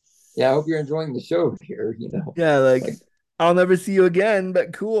 yeah, I hope you're enjoying the show here. yeah, Like, like, I'll never see you again,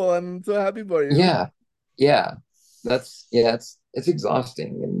 but cool. I'm so happy for you. yeah, yeah. It's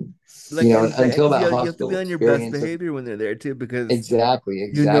exhausting, and Like and until because that you have to be hospital on your best experience of behavior when they're there too, because exactly,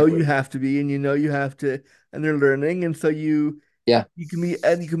 you exactly. have to be, and you have to, and they're learning, and so Yeah, you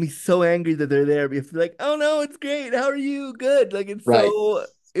can be so angry that they're there, but you have to be like, oh no, it's great, how are you? Good. Like right.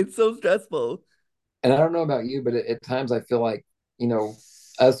 it's so stressful. And I don't know about you, but at times I feel like, you know,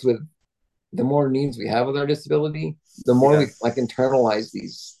 us with the more needs we have with our disability, the more Yeah. we like internalize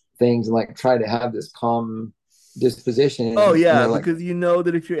these things and like try to have this calm disposition Oh and yeah, they're like, because you know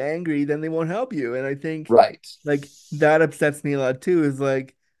that if you're angry, then they won't help you, and I think right, like that upsets me a lot too. Is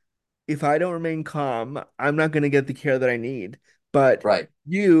like if I don't remain calm, I'm not going to get the care that I need. But right.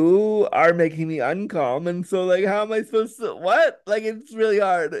 you are making me uncalm. And so, like, how am I supposed to, what? Like, it's really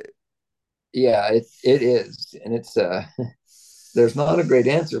hard. Yeah, it is. And it's there's not a great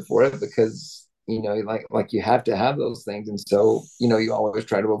answer for it because like you have to have those things, and so you always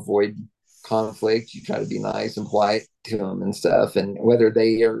try to avoid conflict. You try to be nice and polite to them and stuff, and whether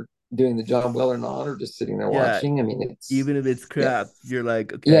they are doing the job well or not, or just sitting there Yeah. watching. I mean, it's Even if it's yeah, crap, you're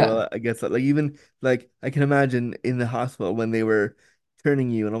like, okay, yeah, well, I guess like even like I can imagine in the hospital when they were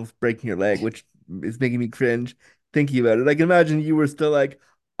turning you and almost breaking your leg, which is making me cringe thinking about it. I can imagine you were still like,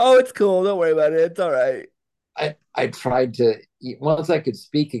 oh, it's cool. Don't worry about it. It's all right. I tried to once I could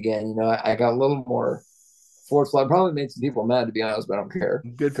speak again. I got a little more forceful. I probably made some people mad, to be honest, but I don't care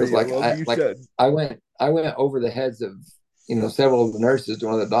Good for because you. Well, you should. I went over the heads of several of the nurses to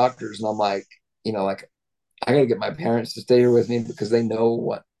one of the doctors, and I'm like, like I got to get my parents to stay here with me because they know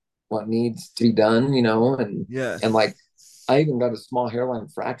what needs to be done, and Yeah. and like I even got a small hairline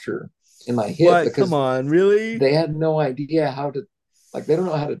fracture in my hip What? Come because on, really? they had no idea how to, like, they don't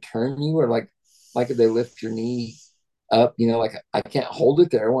know how to turn you, or like if they lift your knee up, like I can't hold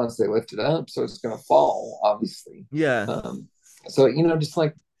it there once they lift it up, so it's gonna fall, obviously. Yeah. So just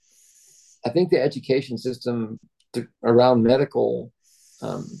like I think the education system around medical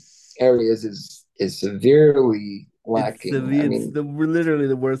um, areas is severely lacking. I It's mean, the literally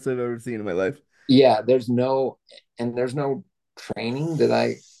the worst I've ever seen in my life. yeah, there's no training that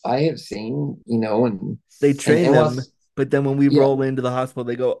I have seen, and They and train and them, what's but then when we yeah, roll into the hospital,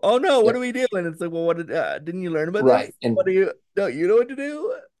 they go, "Oh no, what do yep, we do?" And it's like, "Well, didn't you learn about this? right, What do you don't you know what to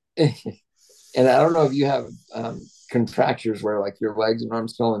do?" and I don't know if you have contractures where like your legs and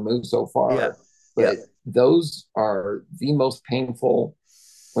arms can only move so Yeah, far, yeah. but those are the most painful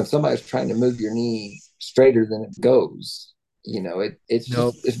when somebody's trying to move your knee straighter than it goes. It's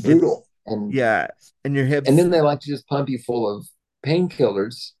just Nope. it's It's brutal, and yeah, and your and hips. then they like to just pump you full of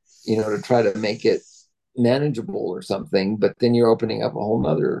painkillers, to try to make it manageable or something. But then you're opening up a whole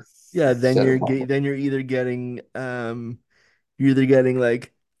nother Yeah, set of problems. then you're either getting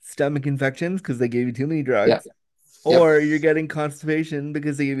like stomach infections because they gave you too many Yeah, drugs, yep, or you're getting constipation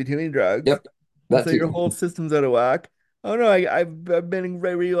because they gave you too many drugs, yep, and that so your too. whole system's out of whack. Oh no, I've been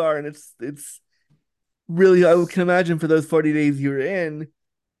right where you are, and it's really I can imagine for those 40 days you were in,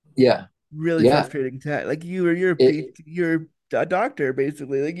 Yeah, really yeah. frustrating to like It you're a doctor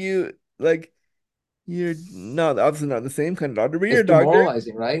basically. Like you're not obviously not the same kind of doctor, but you're it's a doctor.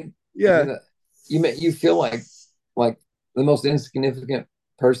 demoralizing, right? I Yeah. mean, you feel like the most insignificant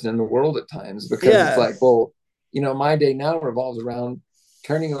person in the world at times because it's Yeah. like, well, my day now revolves around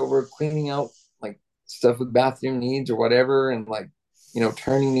turning over, cleaning out like stuff with bathroom needs or whatever, and like,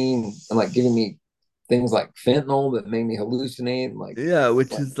 turning me and like giving me things like fentanyl that made me hallucinate. Yeah,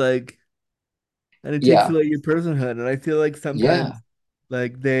 which Like is like, and it takes yeah, away your personhood. And I feel like yeah, sometimes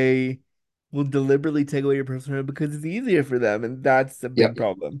like they will deliberately take away your personhood because it's easier for them, and that's a yep, big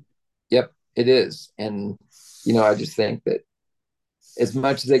problem. yep, it is. And I just think that as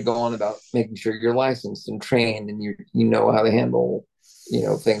much as they go on about making sure you're licensed and trained and you know how to handle,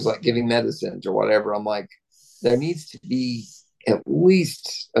 things like giving medicines or whatever, I'm like, there needs to be at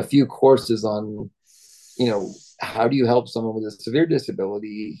least a few courses on, how do you help someone with a severe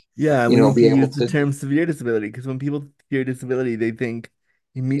disability, Yeah, we need to be able use the to term severe disability because when people hear disability, they think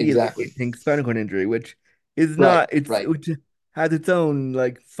immediately they exactly think spinal cord injury, which is right, not, it's right, which has its own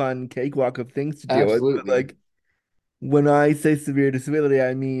like fun cakewalk of things to deal with. But absolutely. like when I say severe disability,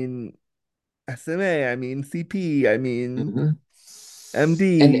 I mean SMA, I mean CP, I mean Hmm.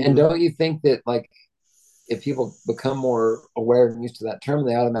 MD. And don't you think that like if people become more aware and used to that term,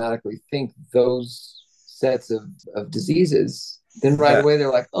 they automatically think those sets of diseases. Then right Yeah. away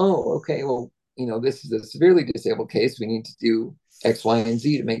they're like, oh, okay, well, this is a severely disabled case. We need to do X, Y, and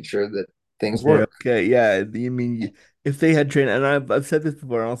Z to make sure that things Yeah, work. okay, yeah. You mean if they had trained, and I've said this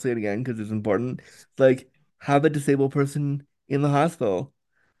before, and I'll say it again because it's important. Like have a disabled person in the hospital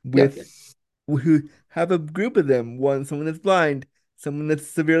Yep. with who have a group of them. Someone that's blind, someone that's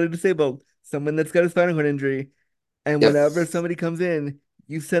severely disabled, someone that's got a spinal cord injury, and Yep. whenever somebody comes in,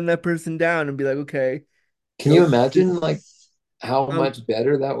 you send that person down and be like, okay, Can go. you imagine like how Um, much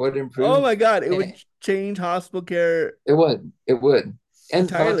better that would oh improve? my God, it would Eh, change hospital care It would. It would. And not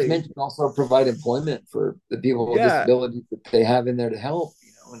to entirely. mention also provide employment for the people with Yeah, disabilities that they have in there to help,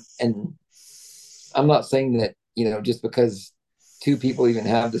 and I'm not saying that, just because two people even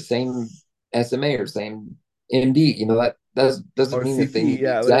have the same SMA or same MD, that doesn't or mean that they CP, need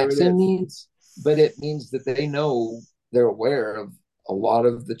the yeah, whatever exact it same is. needs, but it means that they know, they're aware of a lot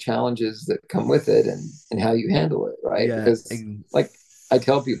of the challenges that come with it, and how you handle it, right? Yeah, Because like I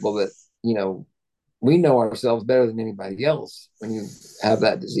tell people that, you know, we know ourselves better than anybody else when you have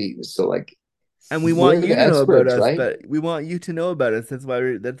that disease. So like and we want we're you the to know about experts, us, right? but we want you to know about us. That's why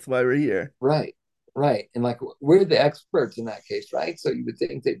we're here. Right, right. And like we're the experts in that case, right? So you would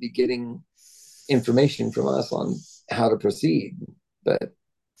think they'd be getting information from us on how to proceed, but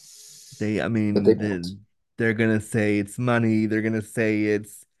I but they mean, don't. they're gonna say it's money. They're gonna say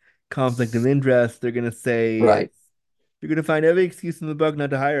it's conflict of interest. They're gonna say Right, they're gonna find every excuse in the book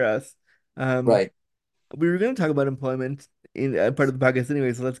not to hire us. Um, right. we were gonna talk about employment in part of the podcast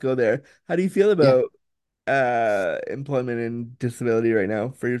anyway, so let's go there. How do you feel Yeah. about employment and disability right now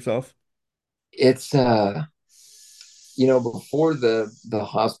for yourself? It's before the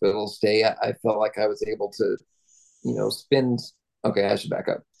hospital stay, I felt like I was able to, spend okay, I should back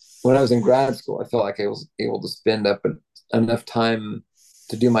up. When I was in grad school, I felt like I was able to spend up enough time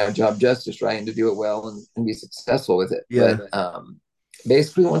to do my job justice, right, and to do it well and be successful with it. But Yeah,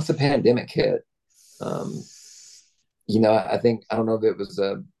 basically, once the pandemic hit, um, I think I don't know if it was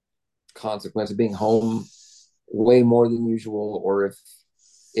a consequence of being home way more than usual, or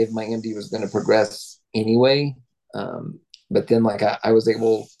if my MD was going to progress anyway. But then, like I wasn't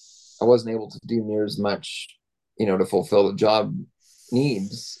able to do near as much, to fulfill the job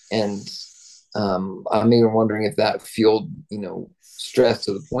needs, and I'm even wondering if that fueled, stress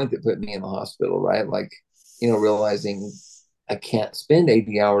to the point that put me in the hospital, right? Like, realizing I can't spend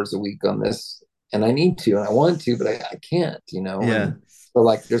 80 hours a week on this, and I need to, and I want to, but I can't, yeah. and so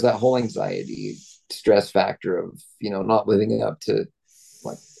like there's that whole anxiety stress factor of, not living up to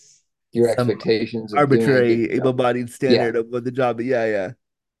like your Some expectations of doing a good arbitrary job. able-bodied Yeah. standard of what the job, but yeah.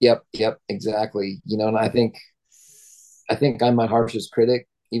 Yep. Yep. Exactly. And I think I'm my harshest critic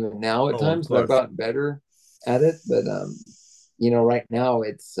even now at Oh, of times, but I've course. gotten better at it. But right now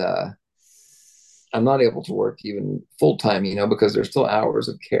it's I'm not able to work even full time, because there's still hours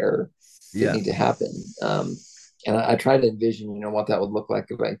of care that Yeah. need to happen. And I try to envision, what that would look like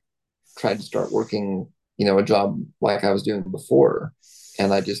if I tried to start working, a job like I was doing before.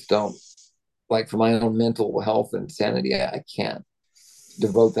 And I just don't, like, for my own mental health and sanity, I can't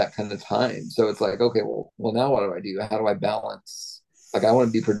devote that kind of time. So it's like, okay, well, now what do I do? How do I balance? Like, I want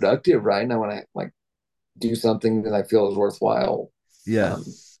to be productive, right? And I want to like do something that I feel is worthwhile, Yeah. um,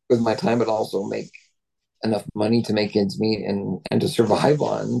 with my time, but also make enough money to make ends meet and to survive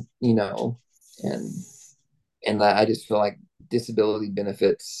on, and I just feel like disability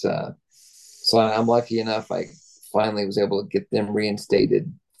benefits. So I'm lucky enough I finally was able to get them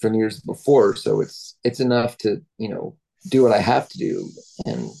reinstated from years before. So it's enough to, do what I have to do.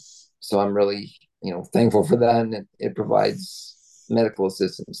 And so I'm really, thankful for that. And it provides medical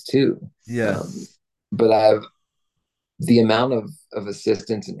assistance too. Yeah. Um, but I've the amount of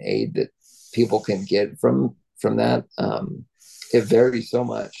assistance and aid that people can get from that, it varies so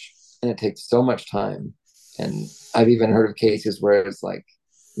much, and it takes so much time. And I've even heard of cases where it's like,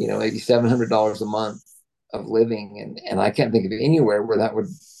 maybe $700 a month of living, and I can't think of anywhere where that would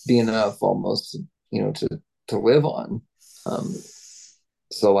be enough almost, to live on. Um,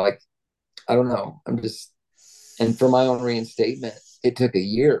 so like, I don't know. And for my own reinstatement, it took a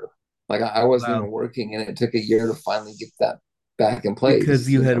year. Like I wasn't even Wow. working, and it took a year to finally get that back in Because place.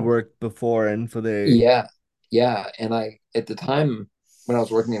 you had worked before, and so they, Yeah, yeah. And at the time when I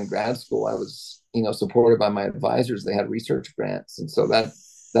was working in grad school, I was, supported by my advisors. They had research grants, and so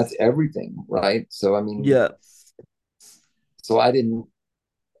that's everything, right? So I mean, yeah, so I didn't.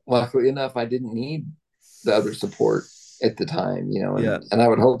 Luckily enough, I didn't need the other support at the time, yeah. and I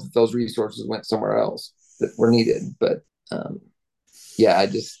would hope that those resources went somewhere else that were needed. But yeah,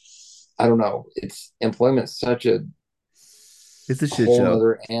 I don't know. It's employment's such a It's a shit whole show.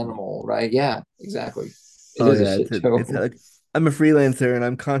 nother animal, right? Yeah, exactly. It Oh is a yeah, shit it's show. like I'm a freelancer and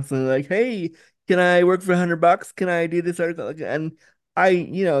I'm constantly like, hey, can I work for $100? Can I do this article? And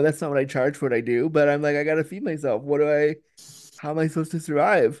that's not what I charge for what I do, but I'm like, I gotta feed myself. How am I supposed to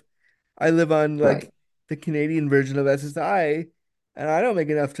survive? I live on Right. like the Canadian version of SSI, and I don't make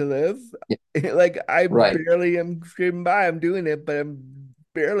enough to live. Yeah, Like I right. barely am scraping by. I'm doing it, but I'm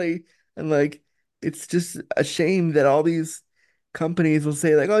barely. And like it's just a shame that all these companies will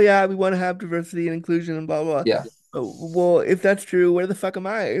say like, "Oh yeah, we want to have diversity and inclusion and blah blah." Yeah. Well, if that's true, where the fuck am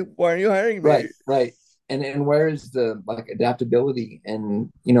I? Why aren't you hiring me? Right. Right. And where is the like adaptability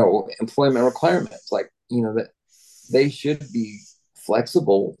and employment requirements? Like, that they should be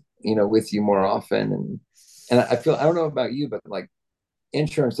flexible, with you more often. And I feel I don't know about you, but like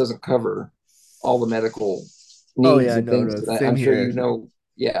insurance doesn't cover all the medical Oh needs yeah, and no, things no, that I'm same sure here.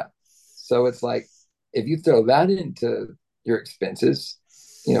 yeah. So it's like if you throw that into your expenses,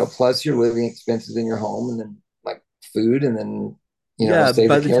 plus your living expenses in your home, and then like food, and then Yeah, say the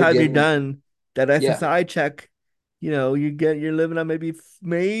by the time you're caregiving. done, that Yeah, SSI check, you're living on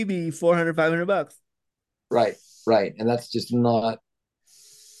maybe 400, $500. right, right. And that's just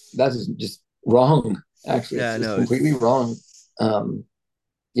wrong. Actually, it's Yeah, just no, completely it's wrong. Um,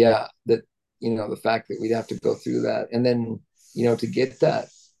 yeah, that the fact that we'd have to go through that, and then to get that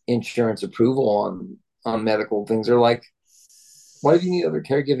insurance approval on medical things, are like, what if you need other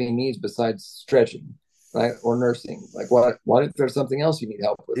caregiving needs besides stretching, right, or nursing? Like, what if there's something else you need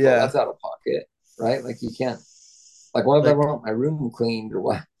help with? Well, yeah. that's out of pocket, right? Like, you can't. Like, what if I Like want my room cleaned, or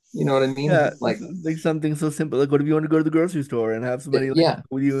what? You know what I mean? yeah, Like, like something so simple. Like what if you want to go to the grocery store and have somebody like yeah,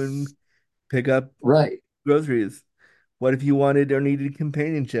 go with you and pick up right, groceries? What if you wanted or needed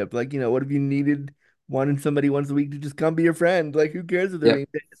companionship? Like, what if you wanted somebody once a week to just come be your friend? Like who cares if they're yep, being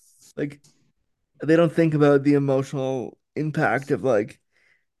like they don't think about the emotional impact of like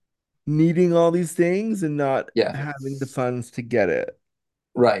needing all these things and not yeah, having the funds to get it.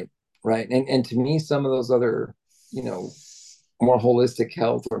 right, right. And to me, some of those other, you know, more holistic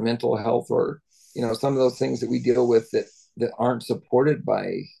health or mental health, or some of those things that we deal with that aren't supported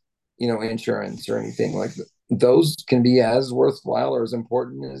by insurance or anything, like those can be as worthwhile or as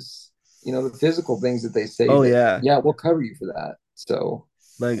important as the physical things that they say Oh that, yeah. yeah, we'll cover you for that. So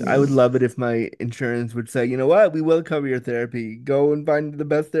Like I I would mean, love it if my insurance would say, you know what, we will cover your therapy. Go and find the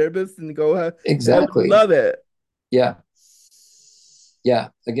best therapist and I would exactly. love it. Yeah, yeah,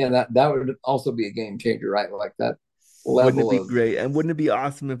 again, that would also be a game changer, right? Like that Wouldn't it level be of, great? And wouldn't it be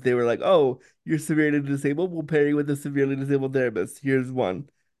awesome if they were like, oh, you're severely disabled, we'll pair you with a severely disabled therapist. Here's one.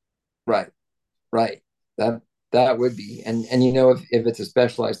 right, right, that that would be. And if it's a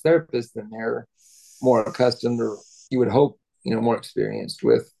specialized therapist, then they're more accustomed, or you would hope, more experienced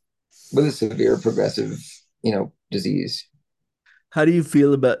with a severe progressive, disease. How do you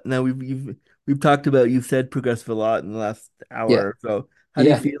feel about now we've talked about you've said progressive a lot in the last hour Yeah, or so.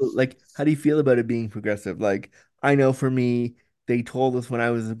 yeah, How do you feel about it being progressive? Like I know for me, they told us when I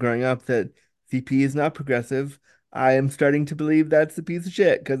was growing up that CP is not progressive. I am starting to believe that's a piece of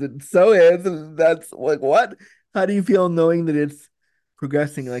shit because it so is. And that's like what? How do you feel knowing that it's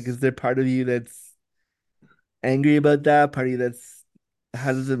progressing? Like, is there part of you that's angry about that? Part of you that's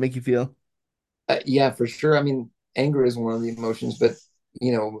how does it make you feel? yeah, for sure. I mean, anger is one of the emotions, but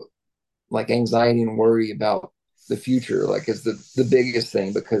you know, like anxiety and worry about the future, like, is the biggest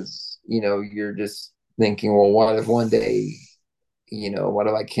thing, because you're just thinking, well, what if one day, what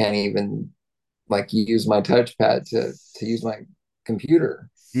if I can't even like use my touchpad to use my computer?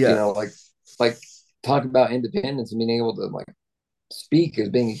 Yeah. Like talk about independence and being able to like speak as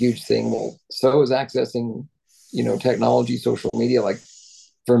being a huge thing. Well, so is accessing technology, social media. Like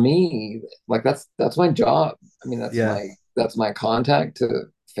for me, like that's my job. I mean, Yeah, that's my contact to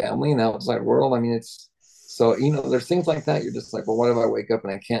family and the outside world. I mean, it's so there's things like that. You're just like, well, what if I wake up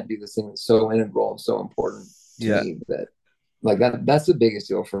and I can't do this thing that's so integral and so important to yeah, me that like that's the biggest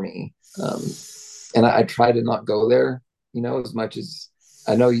deal for me. And I try to not go there, as much as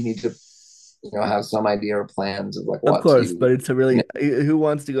I know you need to, have some idea or plans of like of what course. to. But it's a really who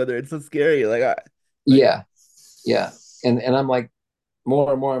wants to go there? It's so scary. Like Yeah, yeah, and I'm like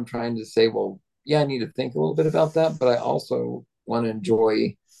more and more I'm trying to say, well, yeah, I need to think a little bit about that, but I also want to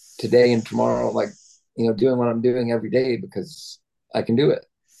enjoy today and tomorrow, like, doing what I'm doing every day because I can do it.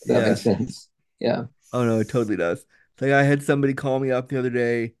 If that yeah. makes sense. Yeah. Oh no, it totally does. Like I had somebody call me up the other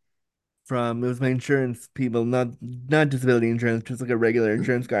day from it was my insurance people, not disability insurance, just like a regular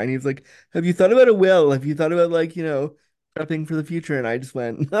insurance guy. And he was like, "Have you thought about a will? Have you thought about prepping for the future?" And I just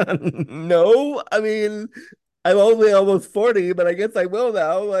went, "No. I mean, I'm only almost 40, but I guess I will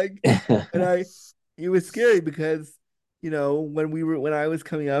now." And it was scary because, when I was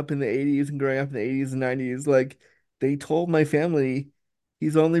coming up in the 80s and growing up in the 80s and 90s, like they told my family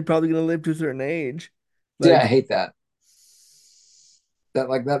he's only probably gonna live to a certain age. Yeah, I Like, hate that.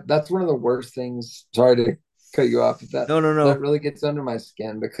 That's one of the worst things. Sorry to cut you off, but that no, no, that no. really gets under my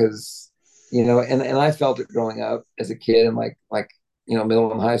skin because and I felt it growing up as a kid and like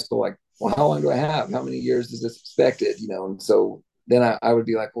middle and high school, like, well, how long do I have? How many years is this expected? And so then I would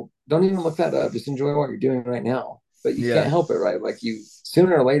be like, well, don't even look that up, just enjoy what you're doing right now. But you can't Yeah. help it, right? Like, you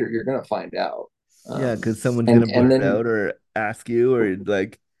sooner or later you're gonna find out. Yeah, um because someone's gonna and blurt it then out or ask you or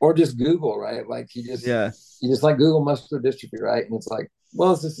like, or just Google, right? Like, yeah, you just like Google muscular dystrophy, right? And it's like,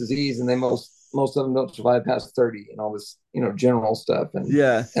 well, it's this disease, and they most of them don't survive past 30, and all this, general stuff,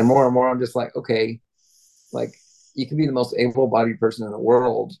 yeah, and more. I'm just like, okay, like, you can be the most able-bodied person in the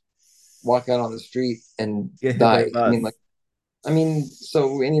world, walk out on the street and get hit by a die. I mean, bus. like,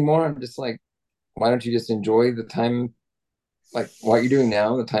 so anymore, I'm just like, why don't you just enjoy the time, like what you're doing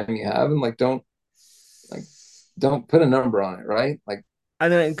now, the time you have, and like don't put a number on it, right? Like,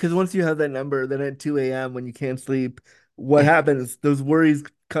 And then because once you have that number, then at 2 a.m. when you can't sleep, what happens? Those worries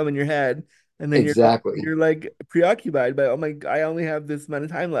come in your head, and then exactly. you're like preoccupied by, oh my, I only have this amount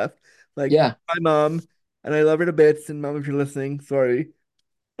of time left. Like Yeah, my mom, and I love her to bits, and mom, if you're listening, sorry.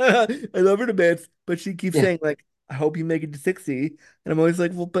 I love her to bits, but she keeps yeah. saying like, I hope you make it to 60. And I'm always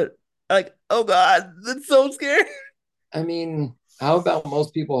like, well, but like, oh God, that's so scary. I mean, how about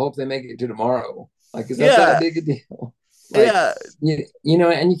most people hope they make it to tomorrow? Like, is that Yeah, big a deal? Like, yeah.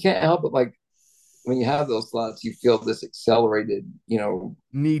 and you can't help it. Like, when you have those thoughts, you feel this accelerated,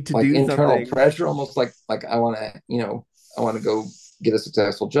 Need to like do internal something. pressure, almost like I want to go get a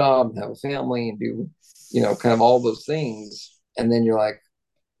successful job and have a family and do, kind of all those things. And then you're like,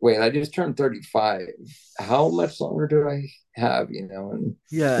 wait, I just turned 35. How much longer do I have? And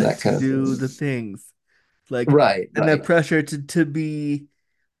Yeah, that to kind of do thing. the things. Like, Right, and that right. pressure to be.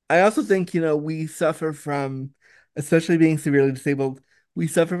 I also think, we suffer from, especially being severely disabled, we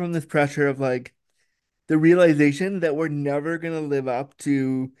suffer from this pressure of like the realization that we're never going to live up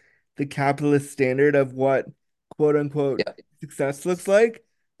to the capitalist standard of what quote unquote Yeah, success looks like,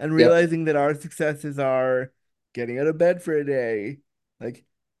 and yep, realizing that our successes are getting out of bed for a day, like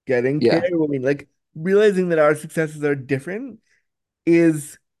getting care, yeah. like realizing that our successes are different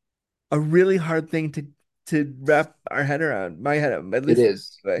is a really hard thing to wrap our head around. My head, at It least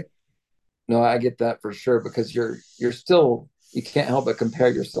is. anyway. No, I get that for sure because you're still, you can't help but compare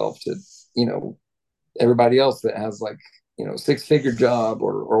yourself to, you know, everybody else that has like, six-figure job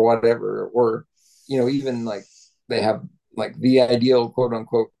or whatever, or, even like they have like the ideal quote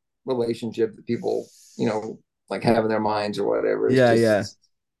unquote relationship that people, like have in their minds or whatever. It's Yeah, yeah, just,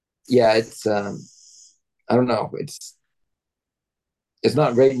 yeah, it's I don't know. It's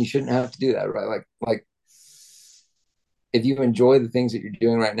not great, and you shouldn't have to do that, right? Like if you enjoy the things that you're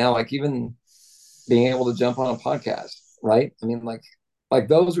doing right now, like even being able to jump on a podcast, right? I mean, like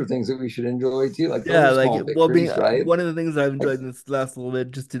those are things that we should enjoy too. Like, those yeah. are Like, small well, being victories, right? one of the things that I've Like, enjoyed in this last little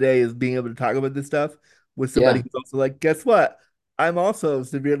bit just today is being able to talk about this stuff with somebody yeah, who's also like, guess what? I'm also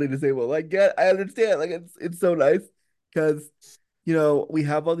severely disabled. Like, get, I understand. Like, it's so nice because we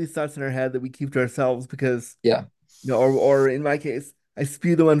have all these thoughts in our head that we keep to ourselves because yeah, or in my case, I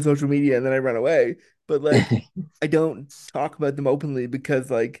spew them on social media and then I run away. But like, I don't talk about them openly because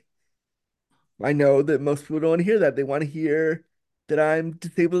like I know that most people don't want to hear that. They want to hear that I'm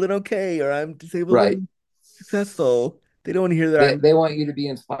disabled and okay, or I'm disabled right. and successful. They don't want to hear that I'm, They want you to be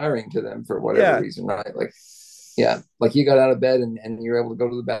inspiring to them for whatever yeah. reason, right? Like, yeah, like you got out of bed and you're able to go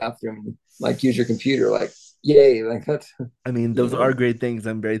to the bathroom and like use your computer, like, yay, like I mean, you those are know, great things.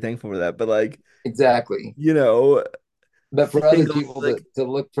 I'm very thankful for that. But like, exactly. you know, but I for other think also people like to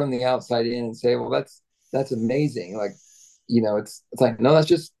look from the outside in and say, well, that's amazing. Like, it's like, no, that's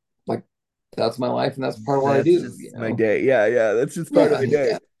just like, that's my life and that's part of what I that's do, just my day. That's just part of Yeah, my day.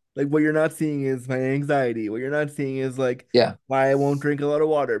 yeah, Like what you're not seeing is my anxiety. What you're not seeing is like yeah, why I won't drink a lot of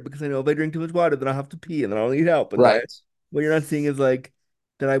water because I know if I drink too much water, then I'll have to pee and then I'll need help. And then right, what you're not seeing is like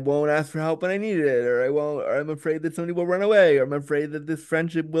that I won't ask for help when I need it, or I won't, or I'm afraid that somebody will run away, or I'm afraid that this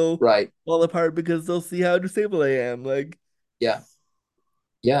friendship will right. fall apart because they'll see how disabled I am. Like, Yeah,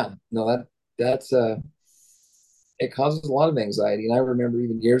 yeah. No, that's it causes a lot of anxiety. And I remember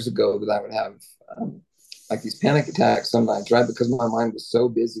even years ago that I would have um, like these panic attacks some nights, right? Because my mind was so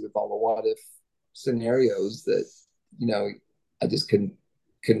busy with all the what if scenarios that, you know, I just couldn't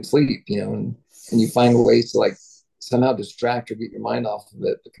sleep, and you find ways to like somehow distract or get your mind off of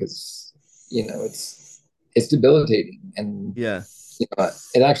it because, it's debilitating. And, yeah,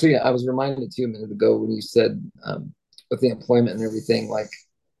 it actually, I was reminded too a minute ago when you said with the employment and everything, like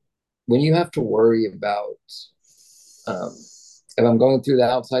when you have to worry about um, if I'm going through the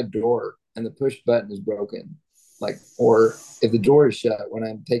outside door and the push button is broken, like, or if the door is shut when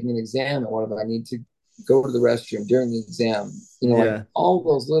I'm taking an exam, and what if I need to go to the restroom during the exam, like yeah, all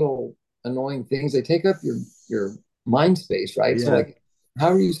those little annoying things, they take up your mind space, right? So yeah. like, how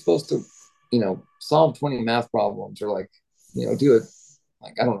are you supposed to, solve 20 math problems or like, do it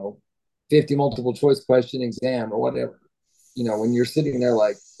like, I don't know, 50 multiple choice question exam or whatever, when you're sitting there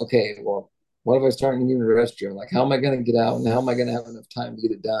like, okay, well, what if I start in the restroom? Like, how am I going to get out and how am I going to have enough time to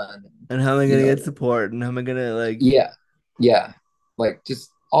get it done? And, And how am I you gonna know, get support? And how am I gonna like, yeah, yeah, like just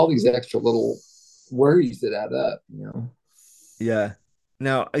all these extra little worries that add up. yeah.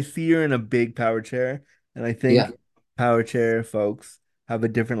 Now I see you're in a big power chair, and I Yeah, think power chair folks have a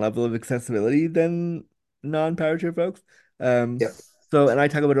different level of accessibility than non-power chair folks. Um, yep. so and I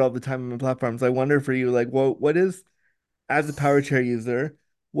talk about it all the time on my platforms. I wonder for you, like, what is as a power chair user,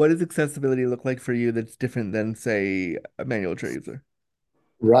 what does accessibility look like for you that's different than, say, a manual chair user?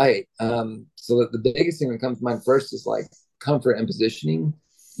 Right. So the biggest thing that comes to mind first is like comfort and positioning,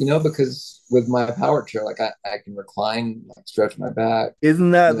 because with my power chair, like I can recline, like stretch my back,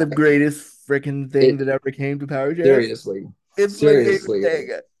 Isn't that the I can, greatest freaking thing it that ever came to power chairs? seriously, It's my favorite seriously. thing.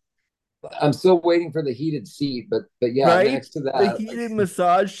 I'm still waiting for the heated seat, but yeah, Right? next to The that, like, heated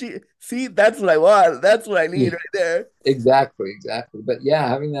massage sheet. See, that's what I want. That's what I need yeah, right there. exactly, exactly. But yeah,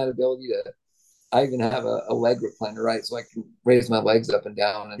 having that ability to, I even have a leg recliner, right? So I can raise my legs up and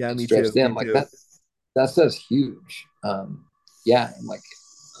down Yeah, and me stretch too. Me them. Like too. that stuff's huge. Yeah, and like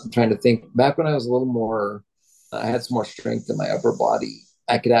I'm trying to think back when I was a little more, I had some more strength in my upper body.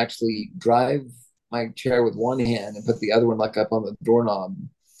 I could actually drive my chair with one hand and put the other one like up on the doorknob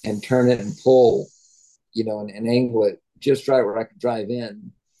and turn it and pull, and angle it just right where I could drive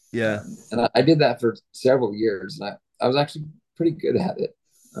in. Yeah. And I did that for several years, and I was actually pretty good at it.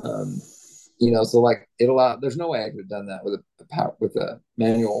 Um, so like it allowed. There's no way I could have done that with a power with a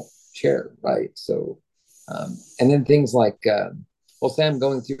manual chair, right? So, and then things like, well, say I'm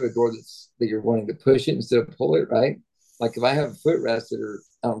going through a door that you're wanting to push it instead of pull it, right? Like if I have a footrest that are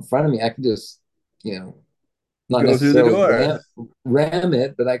out in front of me, I can just, you know, not Go through the necessarily door. ram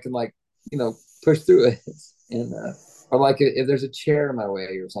it, but I can like, push through it. And or like if there's a chair in my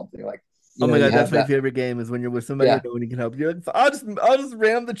way or something, like, Oh my you God, that's have my that. favorite game is when you're with somebody and Yeah. no one can help you. You're like, I'll just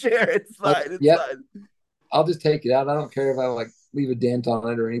ram the chair. It's fine. It's Yep. fine. I'll just take it out. I don't care if I like leave a dent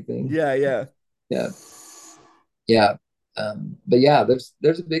on it or anything. Yeah, yeah. Yeah. Yeah. But yeah,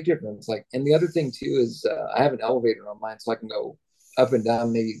 there's a big difference. Like, and the other thing too is I have an elevator on mine, so I can go up and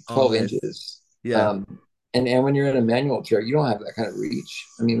down maybe Oh, 12 nice. inches. Yeah. And when you're in a manual chair, you don't have that kind of reach.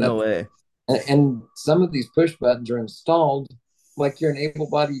 I mean No that, way. and some of these push buttons are installed like you're an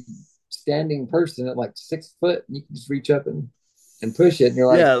able-bodied standing person at like 6 foot, and you can just reach up and push it, and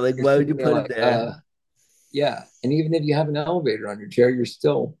Yeah, like you're why would you sitting there put it like, there? yeah. And even if you have an elevator on your chair, you're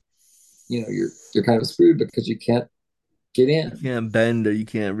still, you're kind of screwed because you can't get You in. can't bend or you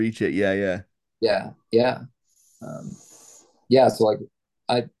can't reach it. Yeah, yeah. Yeah, yeah, um, yeah. So like,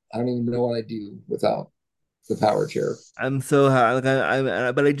 I don't even know what I do without the power chair. I'm so like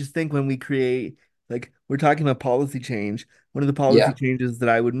but I just think when we create like we're talking about policy change, one of the policy Yeah, changes that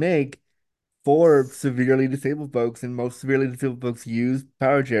I would make for severely disabled folks, and most severely disabled folks use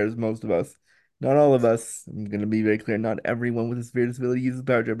power chairs, most of us. Not all of us. I'm gonna be very clear, not everyone with a severe disability uses a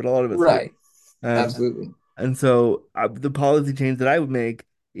power chair, but a lot of us do. right. Um, Absolutely. and so the policy change that I would make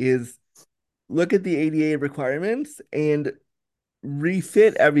is look at the ADA requirements and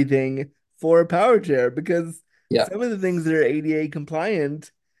refit everything for a power chair because Yeah, some of the things that are ADA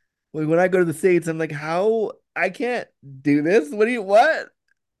compliant, like when I go to the States, I'm like, how I can't do this? What?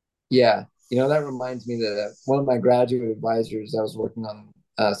 yeah. that reminds me that one of my graduate advisors, I was working on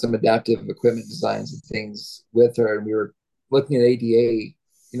some adaptive equipment designs and things with her, and we were looking at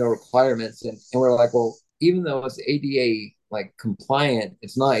ADA, requirements, and we're like, well, even though it's ADA like compliant,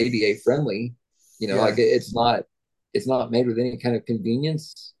 it's not ADA friendly. Yeah. Like it's not made with any kind of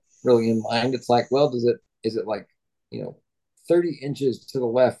convenience really in mind. It's like, well, is it like, you know, 30 inches to the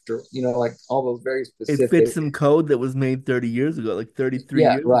left, or like all those very It fits specific. some code that was made 30 years ago, like 33 Yeah,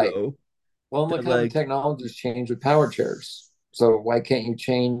 years right. ago. Well, and That look how the like, technology's changed with power chairs. So why can't you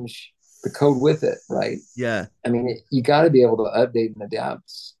change the code with it, right? yeah. I mean, you got to be able to update and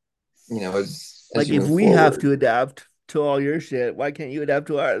adapt, as Like you if move we have forward. to adapt to all your shit, why can't you adapt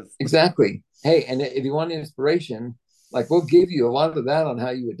to ours? Exactly. Hey, and if you want inspiration, like we'll give you a lot of that on how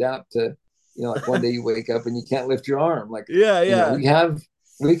you adapt to, like one day you wake up and you can't lift your arm. Like, Yeah, yeah.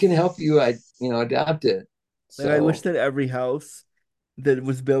 we can help you, adapt it. Like I wish So, that every house that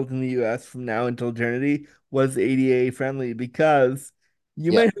was built in the US from now until eternity was ADA friendly because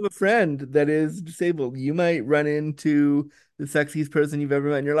you might yep, have a friend that is disabled. You might run into the sexiest person you've ever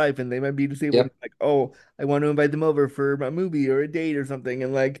met in your life and they might be disabled. yep, Like, oh, I want to invite them over for a movie or a date or something.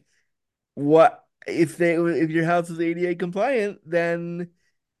 And like, what if your house is ADA compliant, then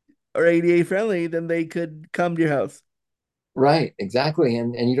or ADA friendly, then they could come to your house. right, exactly.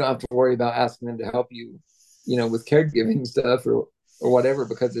 And you don't have to worry about asking them to help you, with caregiving stuff or whatever,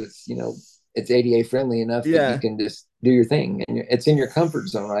 because it's ADA friendly enough that you Yeah. can just do your thing, and it's in your comfort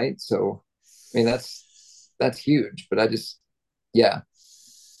zone, right? So, I mean, that's huge. But yeah,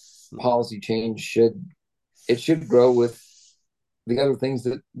 policy change should grow with the other things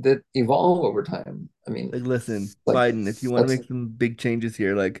that evolve over time. I mean, Like, listen, like Biden, if you want to let's make some big changes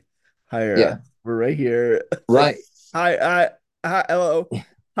here, like hire us. yeah, We're right here. Like, right. hello,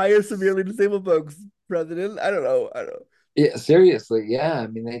 hire severely disabled folks, President. I don't know. I don't know. Yeah, seriously, yeah. I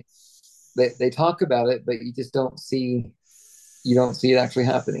mean, they talk about it, but you don't see it actually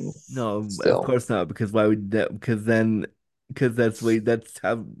happening No, of still. course not, because why would that? Because that's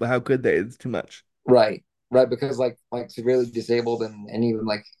how could they? It's too much. Right, right, because like severely disabled and even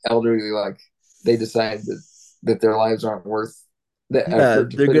like elderly, like they decide that their lives aren't worth the Yeah,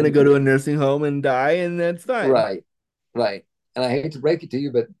 effort to they're put gonna go to into. a nursing home and die, and that's fine. Right, right. And I hate to break it to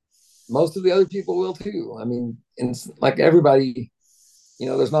you, but most of the other people will too. I mean, and it's like everybody,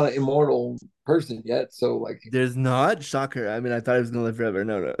 there's not an immortal person yet. So like, There's not shocker. I mean, I thought I was gonna live forever.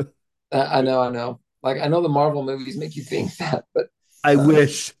 No, no. I know. Like I know the Marvel movies make you think that, but I um,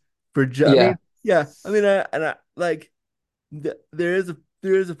 wish for I mean, yeah, yeah. I mean, I like there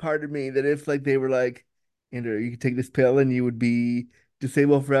is a part of me that if like they were like, Andrew, you could take this pill and you would be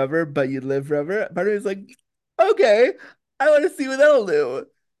disabled forever, but you'd live forever. Part of me is like, okay, I want to see what that'll do.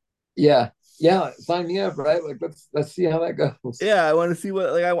 yeah, yeah. Sign me up, right? Like let's see how that goes. Yeah, I want to see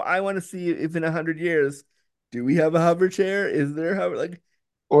what like I want to see if in 100 years, do we have a hover chair? Is there a hover like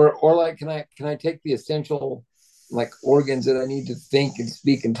Or like, can I take the essential like organs that I need to think and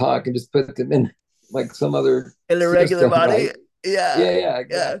speak and talk and just put them in like some other an irregular system, body? right? Yeah, Yeah, yeah,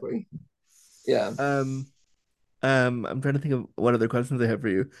 yeah. exactly. Yeah. Um, I'm trying to think of what other questions I have for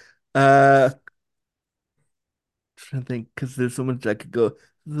you. Uh, trying to think because there's so much I could go.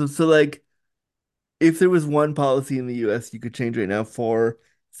 So like, if there was one policy in the U.S. you could change right now for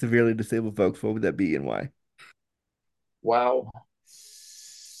severely disabled folks, what would that be and why? Wow.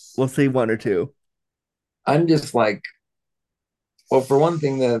 We'll say one or two. I'm just like, well, for one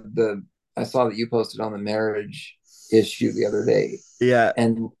thing, the I saw that you posted on the marriage issue the other day, Yeah.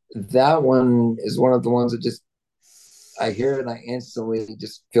 and that one is one of the ones that just I hear it and I instantly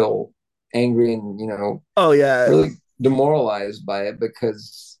just feel angry and Oh yeah. really demoralized by it,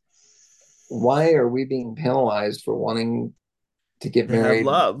 because why are we being penalized for wanting to get To have married?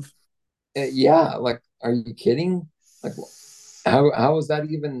 love. Yeah, like, are you kidding? Like, how is that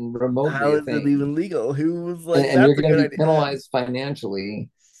even remotely How a is it thing? even legal? Who was And, like, and you're that's a going to good be idea? penalized financially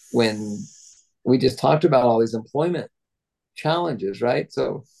when we just talked about all these employment challenges, right?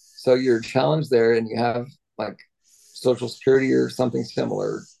 So you're challenged there, and you have like Social Security or something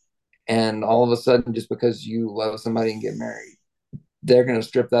similar, and all of a sudden, just because you love somebody and get married, they're going to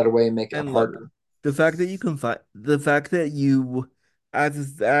strip that away and make it And look, harder. the fact that you can find the fact that you,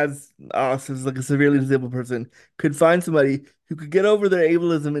 as us as like a severely disabled person, could find somebody who could get over their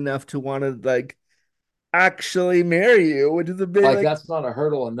ableism enough to want to like actually marry you, which is a big Like like that's not a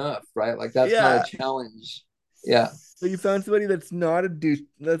hurdle enough, right? Like that's not a yeah. challenge. Yeah. So you found somebody that's not a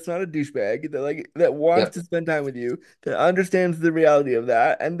douchebag, that like that wants Yep. to spend time with you, that understands the reality of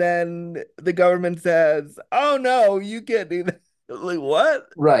that, and then the government says, "Oh no, you can't do that." Like what?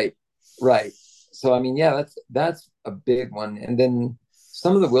 Right. Right. So I mean, yeah, that's a big one. And then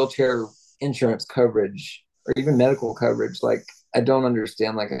some of the wheelchair insurance coverage or even medical coverage, like I don't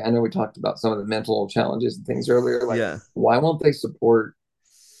understand. Like I know we talked about some of the mental challenges and things earlier. Like Yeah. why won't they support,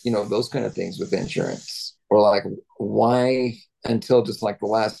 those kind of things with insurance? Or like why until just like the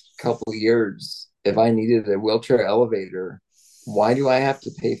last couple of years, if I needed a wheelchair elevator, why do I have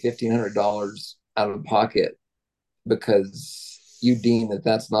to pay $1,500 out of pocket because you deem that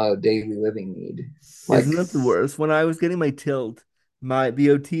that's not a daily living need? Isn't Like, that the worst? When I was getting my tilt, my the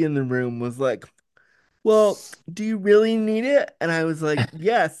OT in the room was like, "Well, do you really need it?" And I was like,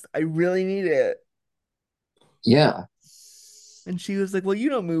 "Yes, I really need it." yeah, And she was like, "Well, you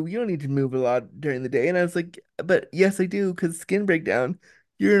don't move. You don't need to move a lot during the day." And I was like, "But yes, I do, because skin breakdown.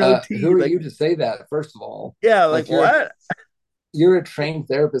 You're an who OT. are Like, you to say that? First of all, yeah, like like you're what? you're a trained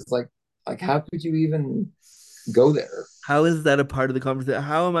therapist. Like how could you even go there? How is that a part of the conversation?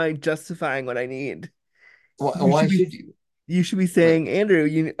 How am I justifying what I need? You Why should be should you? you should be Like, saying, Andrew,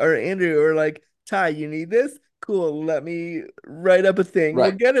 or like, Tye, you need this? Cool, let me write up a thing.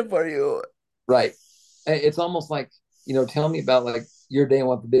 We'll right, get it for you." right. It's almost like, tell me about like your day and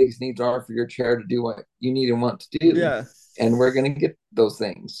what the biggest needs are for your chair to do what you need and want to do. Yeah. And we're going to get those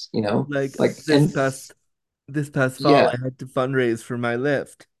things. Like Like, this and past fall, yeah, I had to fundraise for my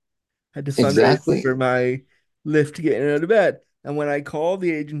lift. Had to fundraise exactly. for my lift to get out of bed. And when I called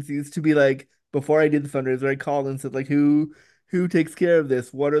the agencies to be like, before I did the fundraiser, I called and said like, who takes care of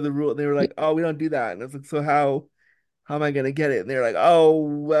this? What are the rules? And they were like, "Oh, we don't do that." And I was like, "So how am I gonna get it?" And they're like,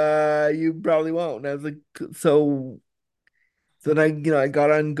 "Oh, you probably won't." And I was like, so then I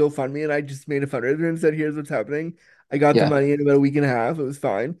got on GoFundMe and I just made a fundraiser and said, "Here's what's happening." I got the Yeah, money in about a week and a half. It was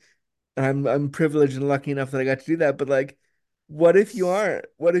fine. And I'm privileged and lucky enough that I got to do that. But like, what if you aren't?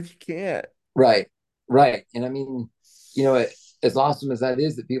 What if you can't? right, right. And I mean, as awesome as that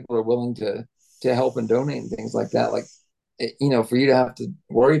is, that people are willing to help and donate and things like that, like, for you to have to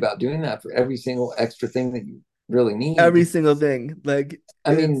worry about doing that for every single extra thing that you really Every need. single thing. Like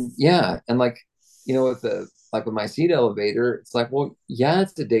I mean, it's yeah, and like, with the like with my seat elevator, it's like, well, yeah,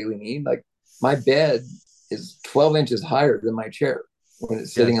 it's a daily need. Like my bed is 12 inches higher than my chair when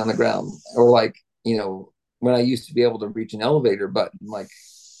it's yeah. sitting on the ground, or like, when I used to be able to reach an elevator button, like,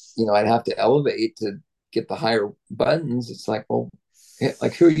 I'd have to elevate to get the higher buttons. It's like, well,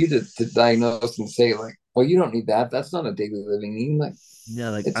 like who are you to diagnose and say like, well, you don't need that. That's not a daily living need. Like Yeah,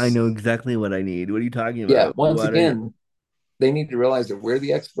 like I it's know exactly what I need. What are you talking yeah. about? Once again, they need to realize that we're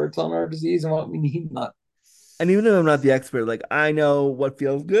the experts on our disease and what we need. Not And even though I'm not the expert, like I know what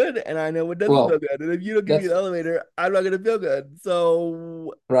feels good and I know what doesn't feel well. good. And if you don't give me an That's elevator, I'm not gonna feel good.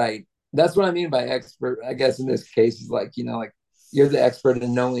 So right. That's what I mean by expert. I guess in this case is like, like you're the expert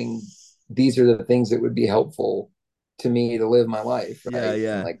in knowing these are the things that would be helpful to me to live my life, yeah, right?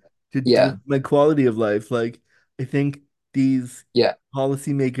 And yeah. like, To yeah, my quality of life, like I think these yeah,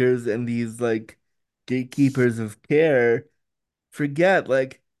 policymakers and these like gatekeepers of care forget,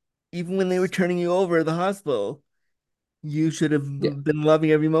 like, even when they were turning you over at the hospital, you should have yeah, been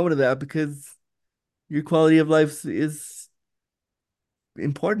loving every moment of that because your quality of life is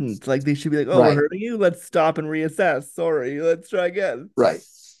important. Like they should be like, "Oh, we're right, hurting you. Let's stop and reassess. Sorry, let's try again." right.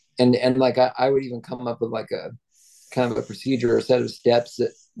 And like I would even come up with like a kind of a procedure or a set of steps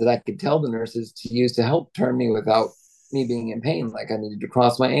that I could tell the nurses to use to help turn me without me being in pain. Like I needed to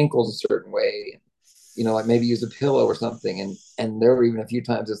cross my ankles a certain way, and like maybe use a pillow or something. And there were even a few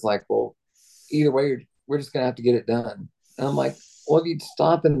times it's like, well, either way, we're just gonna have to get it done. And I'm like, well, if you'd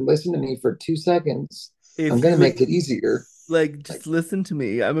stop and listen to me for 2 seconds, I'm If gonna you make would it easier. Like, just listen to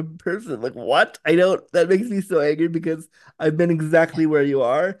me. I'm a person. Like what? I don't That makes me so angry because I've been exactly where you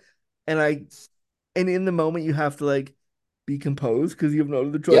are and in the moment you have to like be composed because you have no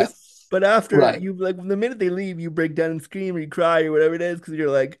other yeah, choice. But after right, you like the minute they leave, you break down and scream or you cry or whatever it is because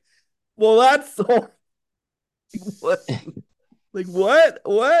you're like, well, that's so what? Like what?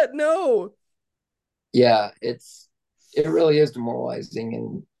 What? No. yeah. It really is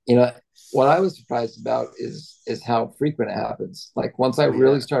demoralizing, and what I was surprised about is how frequent it happens. Like once I Oh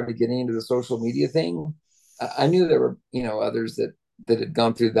really yeah. started getting into the social media thing, I knew there were others that had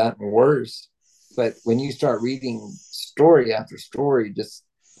gone through that and worse. But when you start reading story after story, just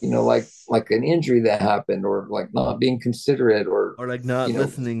like an injury that happened, or like not being considerate, or Or like not you know,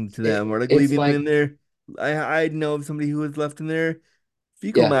 listening to it, them, or like it's leaving them like in there. I know of somebody who was left in their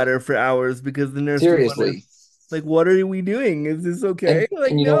fecal yeah, matter for hours because the nurse was wondering, seriously. like, what are we doing? Is this okay?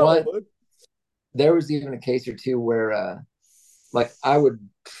 Like, And you know no. what? There was even a case or two where like I would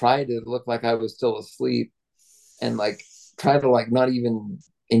try to look like I was still asleep, and like try to like not even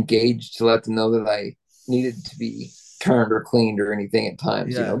engage to let them know that I needed to be turned or cleaned or anything at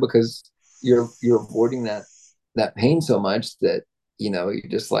times, Yeah. because you're avoiding that pain so much that you're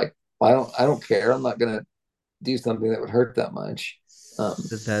just like, I don't care. I'm not gonna do something that would hurt that much. Um,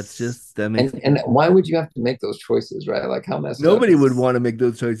 That makes and why would you have to make those choices, right? Like how messed up nobody would is want to make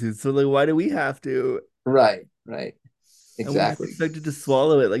those choices. So like, why do we have to? right, right, And we're just exactly. expected to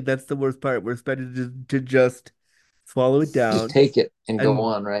swallow it. Like that's the worst part. We're expected to just swallow it Just down, take it and go and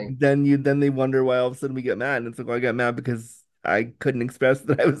on, right? then they wonder why all of a sudden we get mad. And it's like, well, I got mad because I couldn't express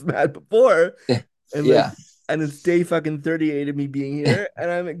that I was mad before, and like, Yeah, and it's day fucking 38 of me being here,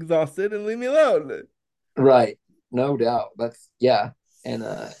 and I'm exhausted, and leave me alone. right. No doubt. That's yeah. And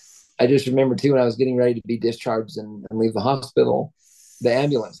I just remember too when I was getting ready to be discharged and leave the hospital, the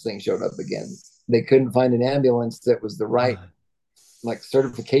ambulance thing showed up again. They couldn't find an ambulance that was the right like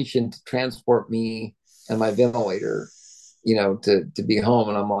certification to transport me and my ventilator, to be home.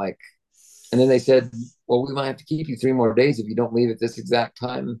 And I'm like, and then they said, well, we might have to keep you 3 more days if you don't leave at this exact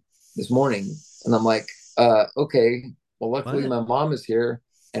time this morning. And I'm like, okay. Well, luckily What? my mom is here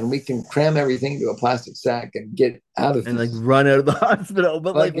and we can cram everything into a plastic sack and get out of And like this, run out of the hospital,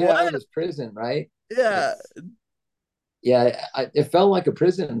 but like get out of what? this prison, right? Yeah. It's, yeah, it felt like a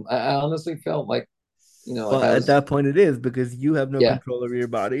prison. I honestly felt like, like Well, I at was, that point, it is because you have no yeah, control over your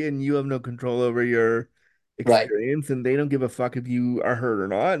body and you have no control over your right. experience, and they don't give a fuck if you are hurt or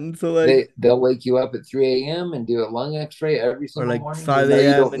not. And so, like, They'll wake you up at 3 a.m. and do a lung x-ray every or single like morning, even though 5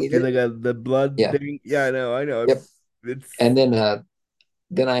 you a.m. don't and need get it. like the blood Yeah. thing. Yeah, I know, I know. Yep. It's And then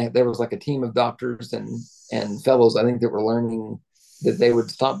I there was like a team of doctors and fellows I think that were learning that they would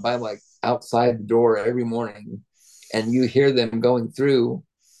stop by like outside the door every morning, and you hear them going through.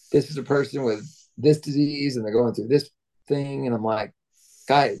 This is a person with this disease, and they're going through this thing, and I'm like,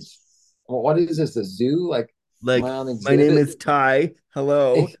 guys, what is this? A zoo? Like, am I like, on my name exhibit? is Ty.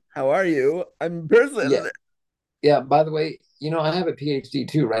 Hello, how are you? I'm a Yeah, person. yeah. By the way, I have a PhD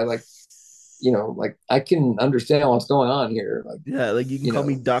too, right? Like, like I can understand what's going on here. Like, Yeah, like you can you call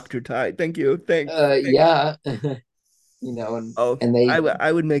me know, Dr. Ty. Thank you. Thanks. yeah, and Oh, and they,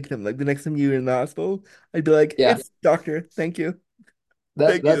 I would make them like the next time you were in the hospital, I'd be like, yeah, it's doctor. Thank you. that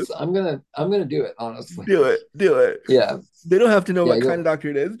Thank you. that's I'm gonna do it honestly. Do it. Do it. Yeah, They don't have to know yeah, what kind of you'll doctor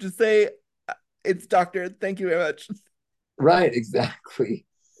it is. Just say it's doctor. Thank you very much. right, exactly.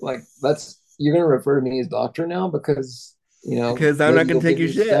 Like that's you're gonna refer to me as doctor now because Because I'm not maybe gonna you'll take give your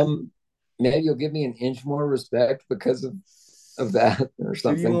me shit. an inch more respect because of that or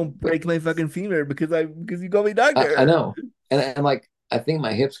Maybe you something. won't But break my fucking femur because you call me I doctor. know, and like I think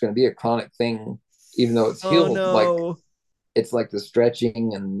my hip's gonna be a chronic thing, even though it's Oh healed. Like no. it's like the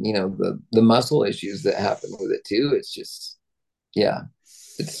stretching and the muscle issues that happen with it too. It's just yeah,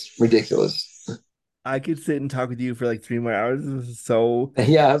 it's ridiculous. I could sit and talk with you for like 3 more hours. This is so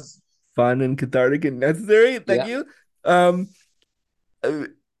Yeah, fun and cathartic and necessary. Thank yeah, you. Um, uh,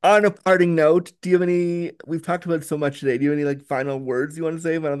 on a parting note, do you have any? We've talked about so much today. Do you have any like final words you want to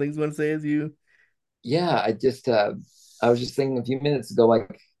say? Final things you want to say as you? yeah. I was just thinking a few minutes ago,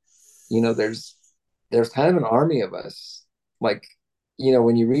 like there's kind of an army of us. Like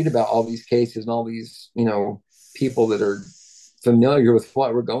when you read about all these cases and all these people that are familiar with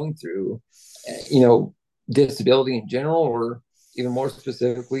what we're going through, disability in general, or even more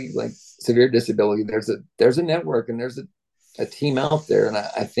specifically, like severe disability. There's a network and there's a team out there, and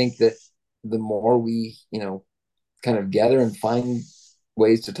I think that the more we kind of gather and find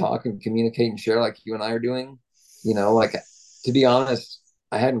ways to talk and communicate and share like you and I are doing, like to be honest,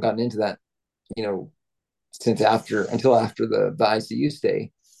 I hadn't gotten into that, you know, since until after the ICU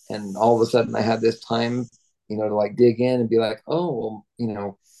stay. And all of a sudden I had this time, to like dig in and be like, oh,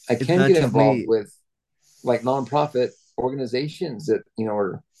 well, I It's can not get just involved me. with like nonprofit organizations that,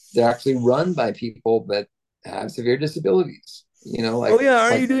 are they're actually run by people that have severe disabilities, Oh yeah,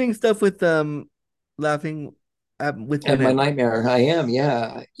 aren't you like doing stuff with laughing with at my MS? nightmare. I am,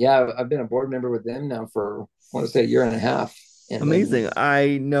 yeah, yeah. I've been a board member with them now for I want to say a year and a half, and then Amazing.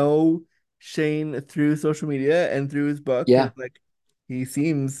 I know Shane through social media and through his book, and yeah, like he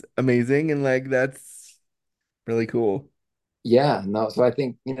seems amazing, and like that's really cool. yeah, no. So I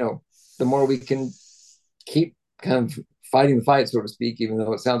think the more we can keep kind of fighting the fight, so to speak, even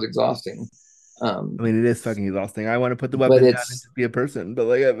though it sounds exhausting. I mean, it is fucking exhausting. I want to put the But weapon down and it's just be a person, but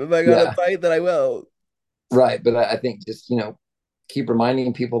like if I gotta yeah, fight, then I will. right. But I think just keep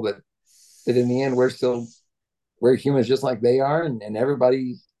reminding people that in the end we're humans just like they are, and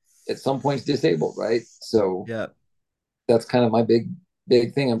everybody at some point is disabled, right? So Yeah. that's kind of my big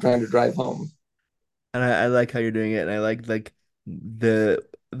thing I'm trying to drive home. And I like how you're doing it, and I like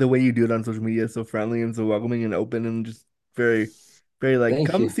the way you do it on social media is so friendly and so welcoming and open and just very, very like Thank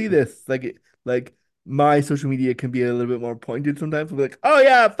come you. see this. Like my social media can be a little bit more pointed sometimes. I'll be like, oh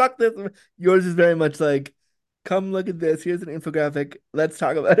yeah, fuck this. Yours is very much like Come look at this. Here's an infographic. Let's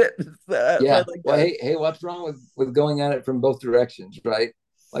talk about it. So I Yeah. like Well, that. hey, what's wrong with going at it from both directions, right?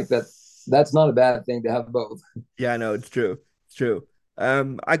 Like that's not a bad thing to have both. Yeah, no, it's true. It's true.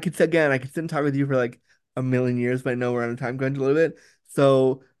 I could sit and talk with you for like a million years, but I know we're on a time crunch a little bit.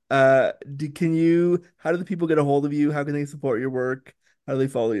 So, how do the people get a hold of you? How can they support your work? How do they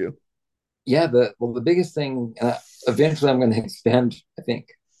follow you? Yeah, the biggest thing, eventually I'm going to expand, I think,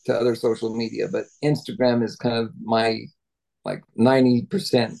 to other social media, but Instagram is kind of my like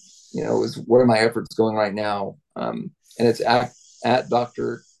 90%, is where my efforts going right now. And it's at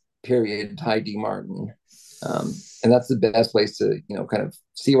Dr. period Tye D Martin. And that's the best place to, kind of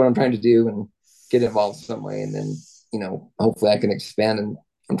see what I'm trying to do and get involved some way. And then, hopefully I can expand, and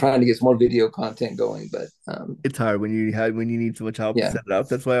I'm trying to get some more video content going, but It's hard when you need so much help to yeah, set it up.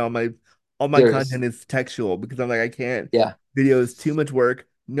 That's why all my serious. content is textual because I'm like I can't. Yeah. Video is too much work.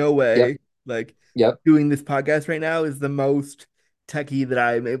 No Yep. way. Like Yep. doing this podcast right now is the most techie that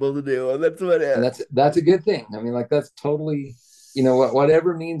I'm able to do. And that's what And it. that's a good thing. I mean, like that's totally,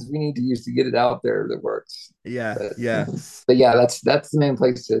 whatever means we need to use to get it out there that works. Yeah, But yeah. but yeah, that's the main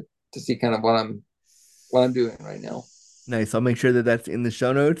place to see kind of what I'm doing right now. Nice. I'll make sure that that's in the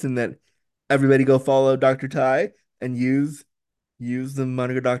show notes and that everybody go follow Dr. Ty and use the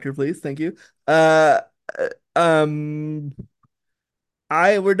moniker doctor, please. Thank you. Uh, uh, um,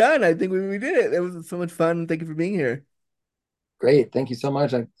 I we're done. I think we did it. It was so much fun. Thank you for being here. Great, thank you so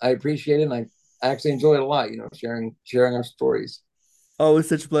much. I appreciate it, and I actually enjoy it a lot. Sharing our stories. Oh, it's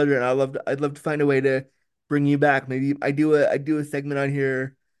such a pleasure, and I'd love to find a way to bring you back. Maybe I do a segment on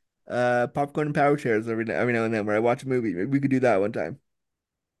here, popcorn and power chairs every now and then where I watch a movie. Maybe we could do that one time.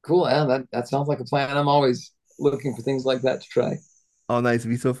 Cool. Yeah, that sounds like a plan. I'm always looking for things like that to try. Oh, nice.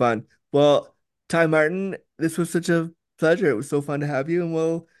 It'd be so fun. Well, Ty Martin, this was such a pleasure. It was so fun to have you, and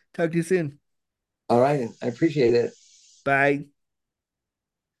we'll talk to you soon. All right, I appreciate it. Bye.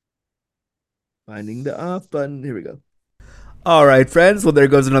 Finding the off button. Here we go. All right, friends. Well, there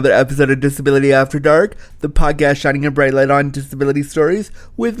goes another episode of Disability After Dark, the podcast shining a bright light on disability stories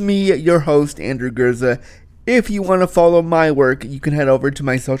with me, your host, Andrew Gurza. If you want to follow my work, you can head over to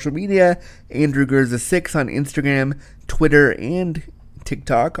my social media, Andrew Gurza6 on Instagram, Twitter, and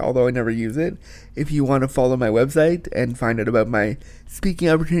TikTok, although I never use it. If you want to follow my website and find out about my speaking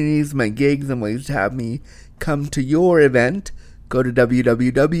opportunities, my gigs, and ways to have me come to your event, go to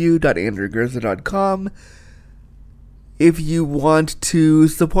www.andrewgurza.com. If you want to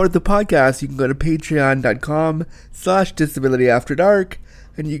support the podcast, you can go to patreon.com/disabilityafterdark,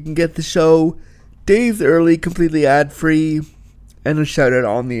 and you can get the show days early, completely ad-free, and a shout-out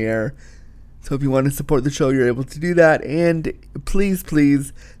on the air. So if you want to support the show, you're able to do that. And please,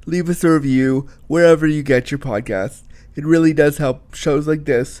 please leave us a review wherever you get your podcasts. It really does help shows like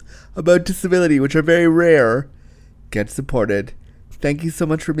this about disability, which are very rare, get supported. Thank you so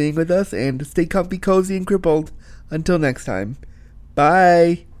much for being with us, and stay comfy, cozy, and crippled. Until next time.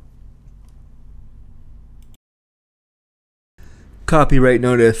 Bye. Copyright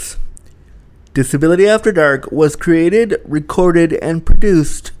notice. Disability After Dark was created, recorded, and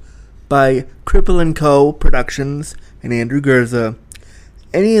produced by Cripple & Co. Productions and Andrew Gurza.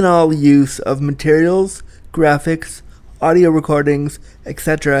 Any and all use of materials, graphics, audio recordings,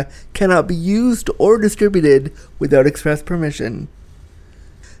 etc. cannot be used or distributed without express permission.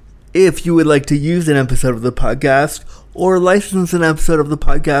 If you would like to use an episode of the podcast or license an episode of the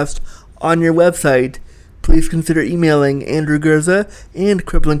podcast on your website, please consider emailing Andrew Gurza and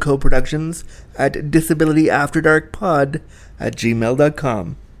Cripple & Co. Productions at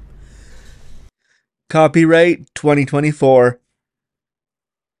disabilityafterdarkpod@gmail.com. Copyright 2024.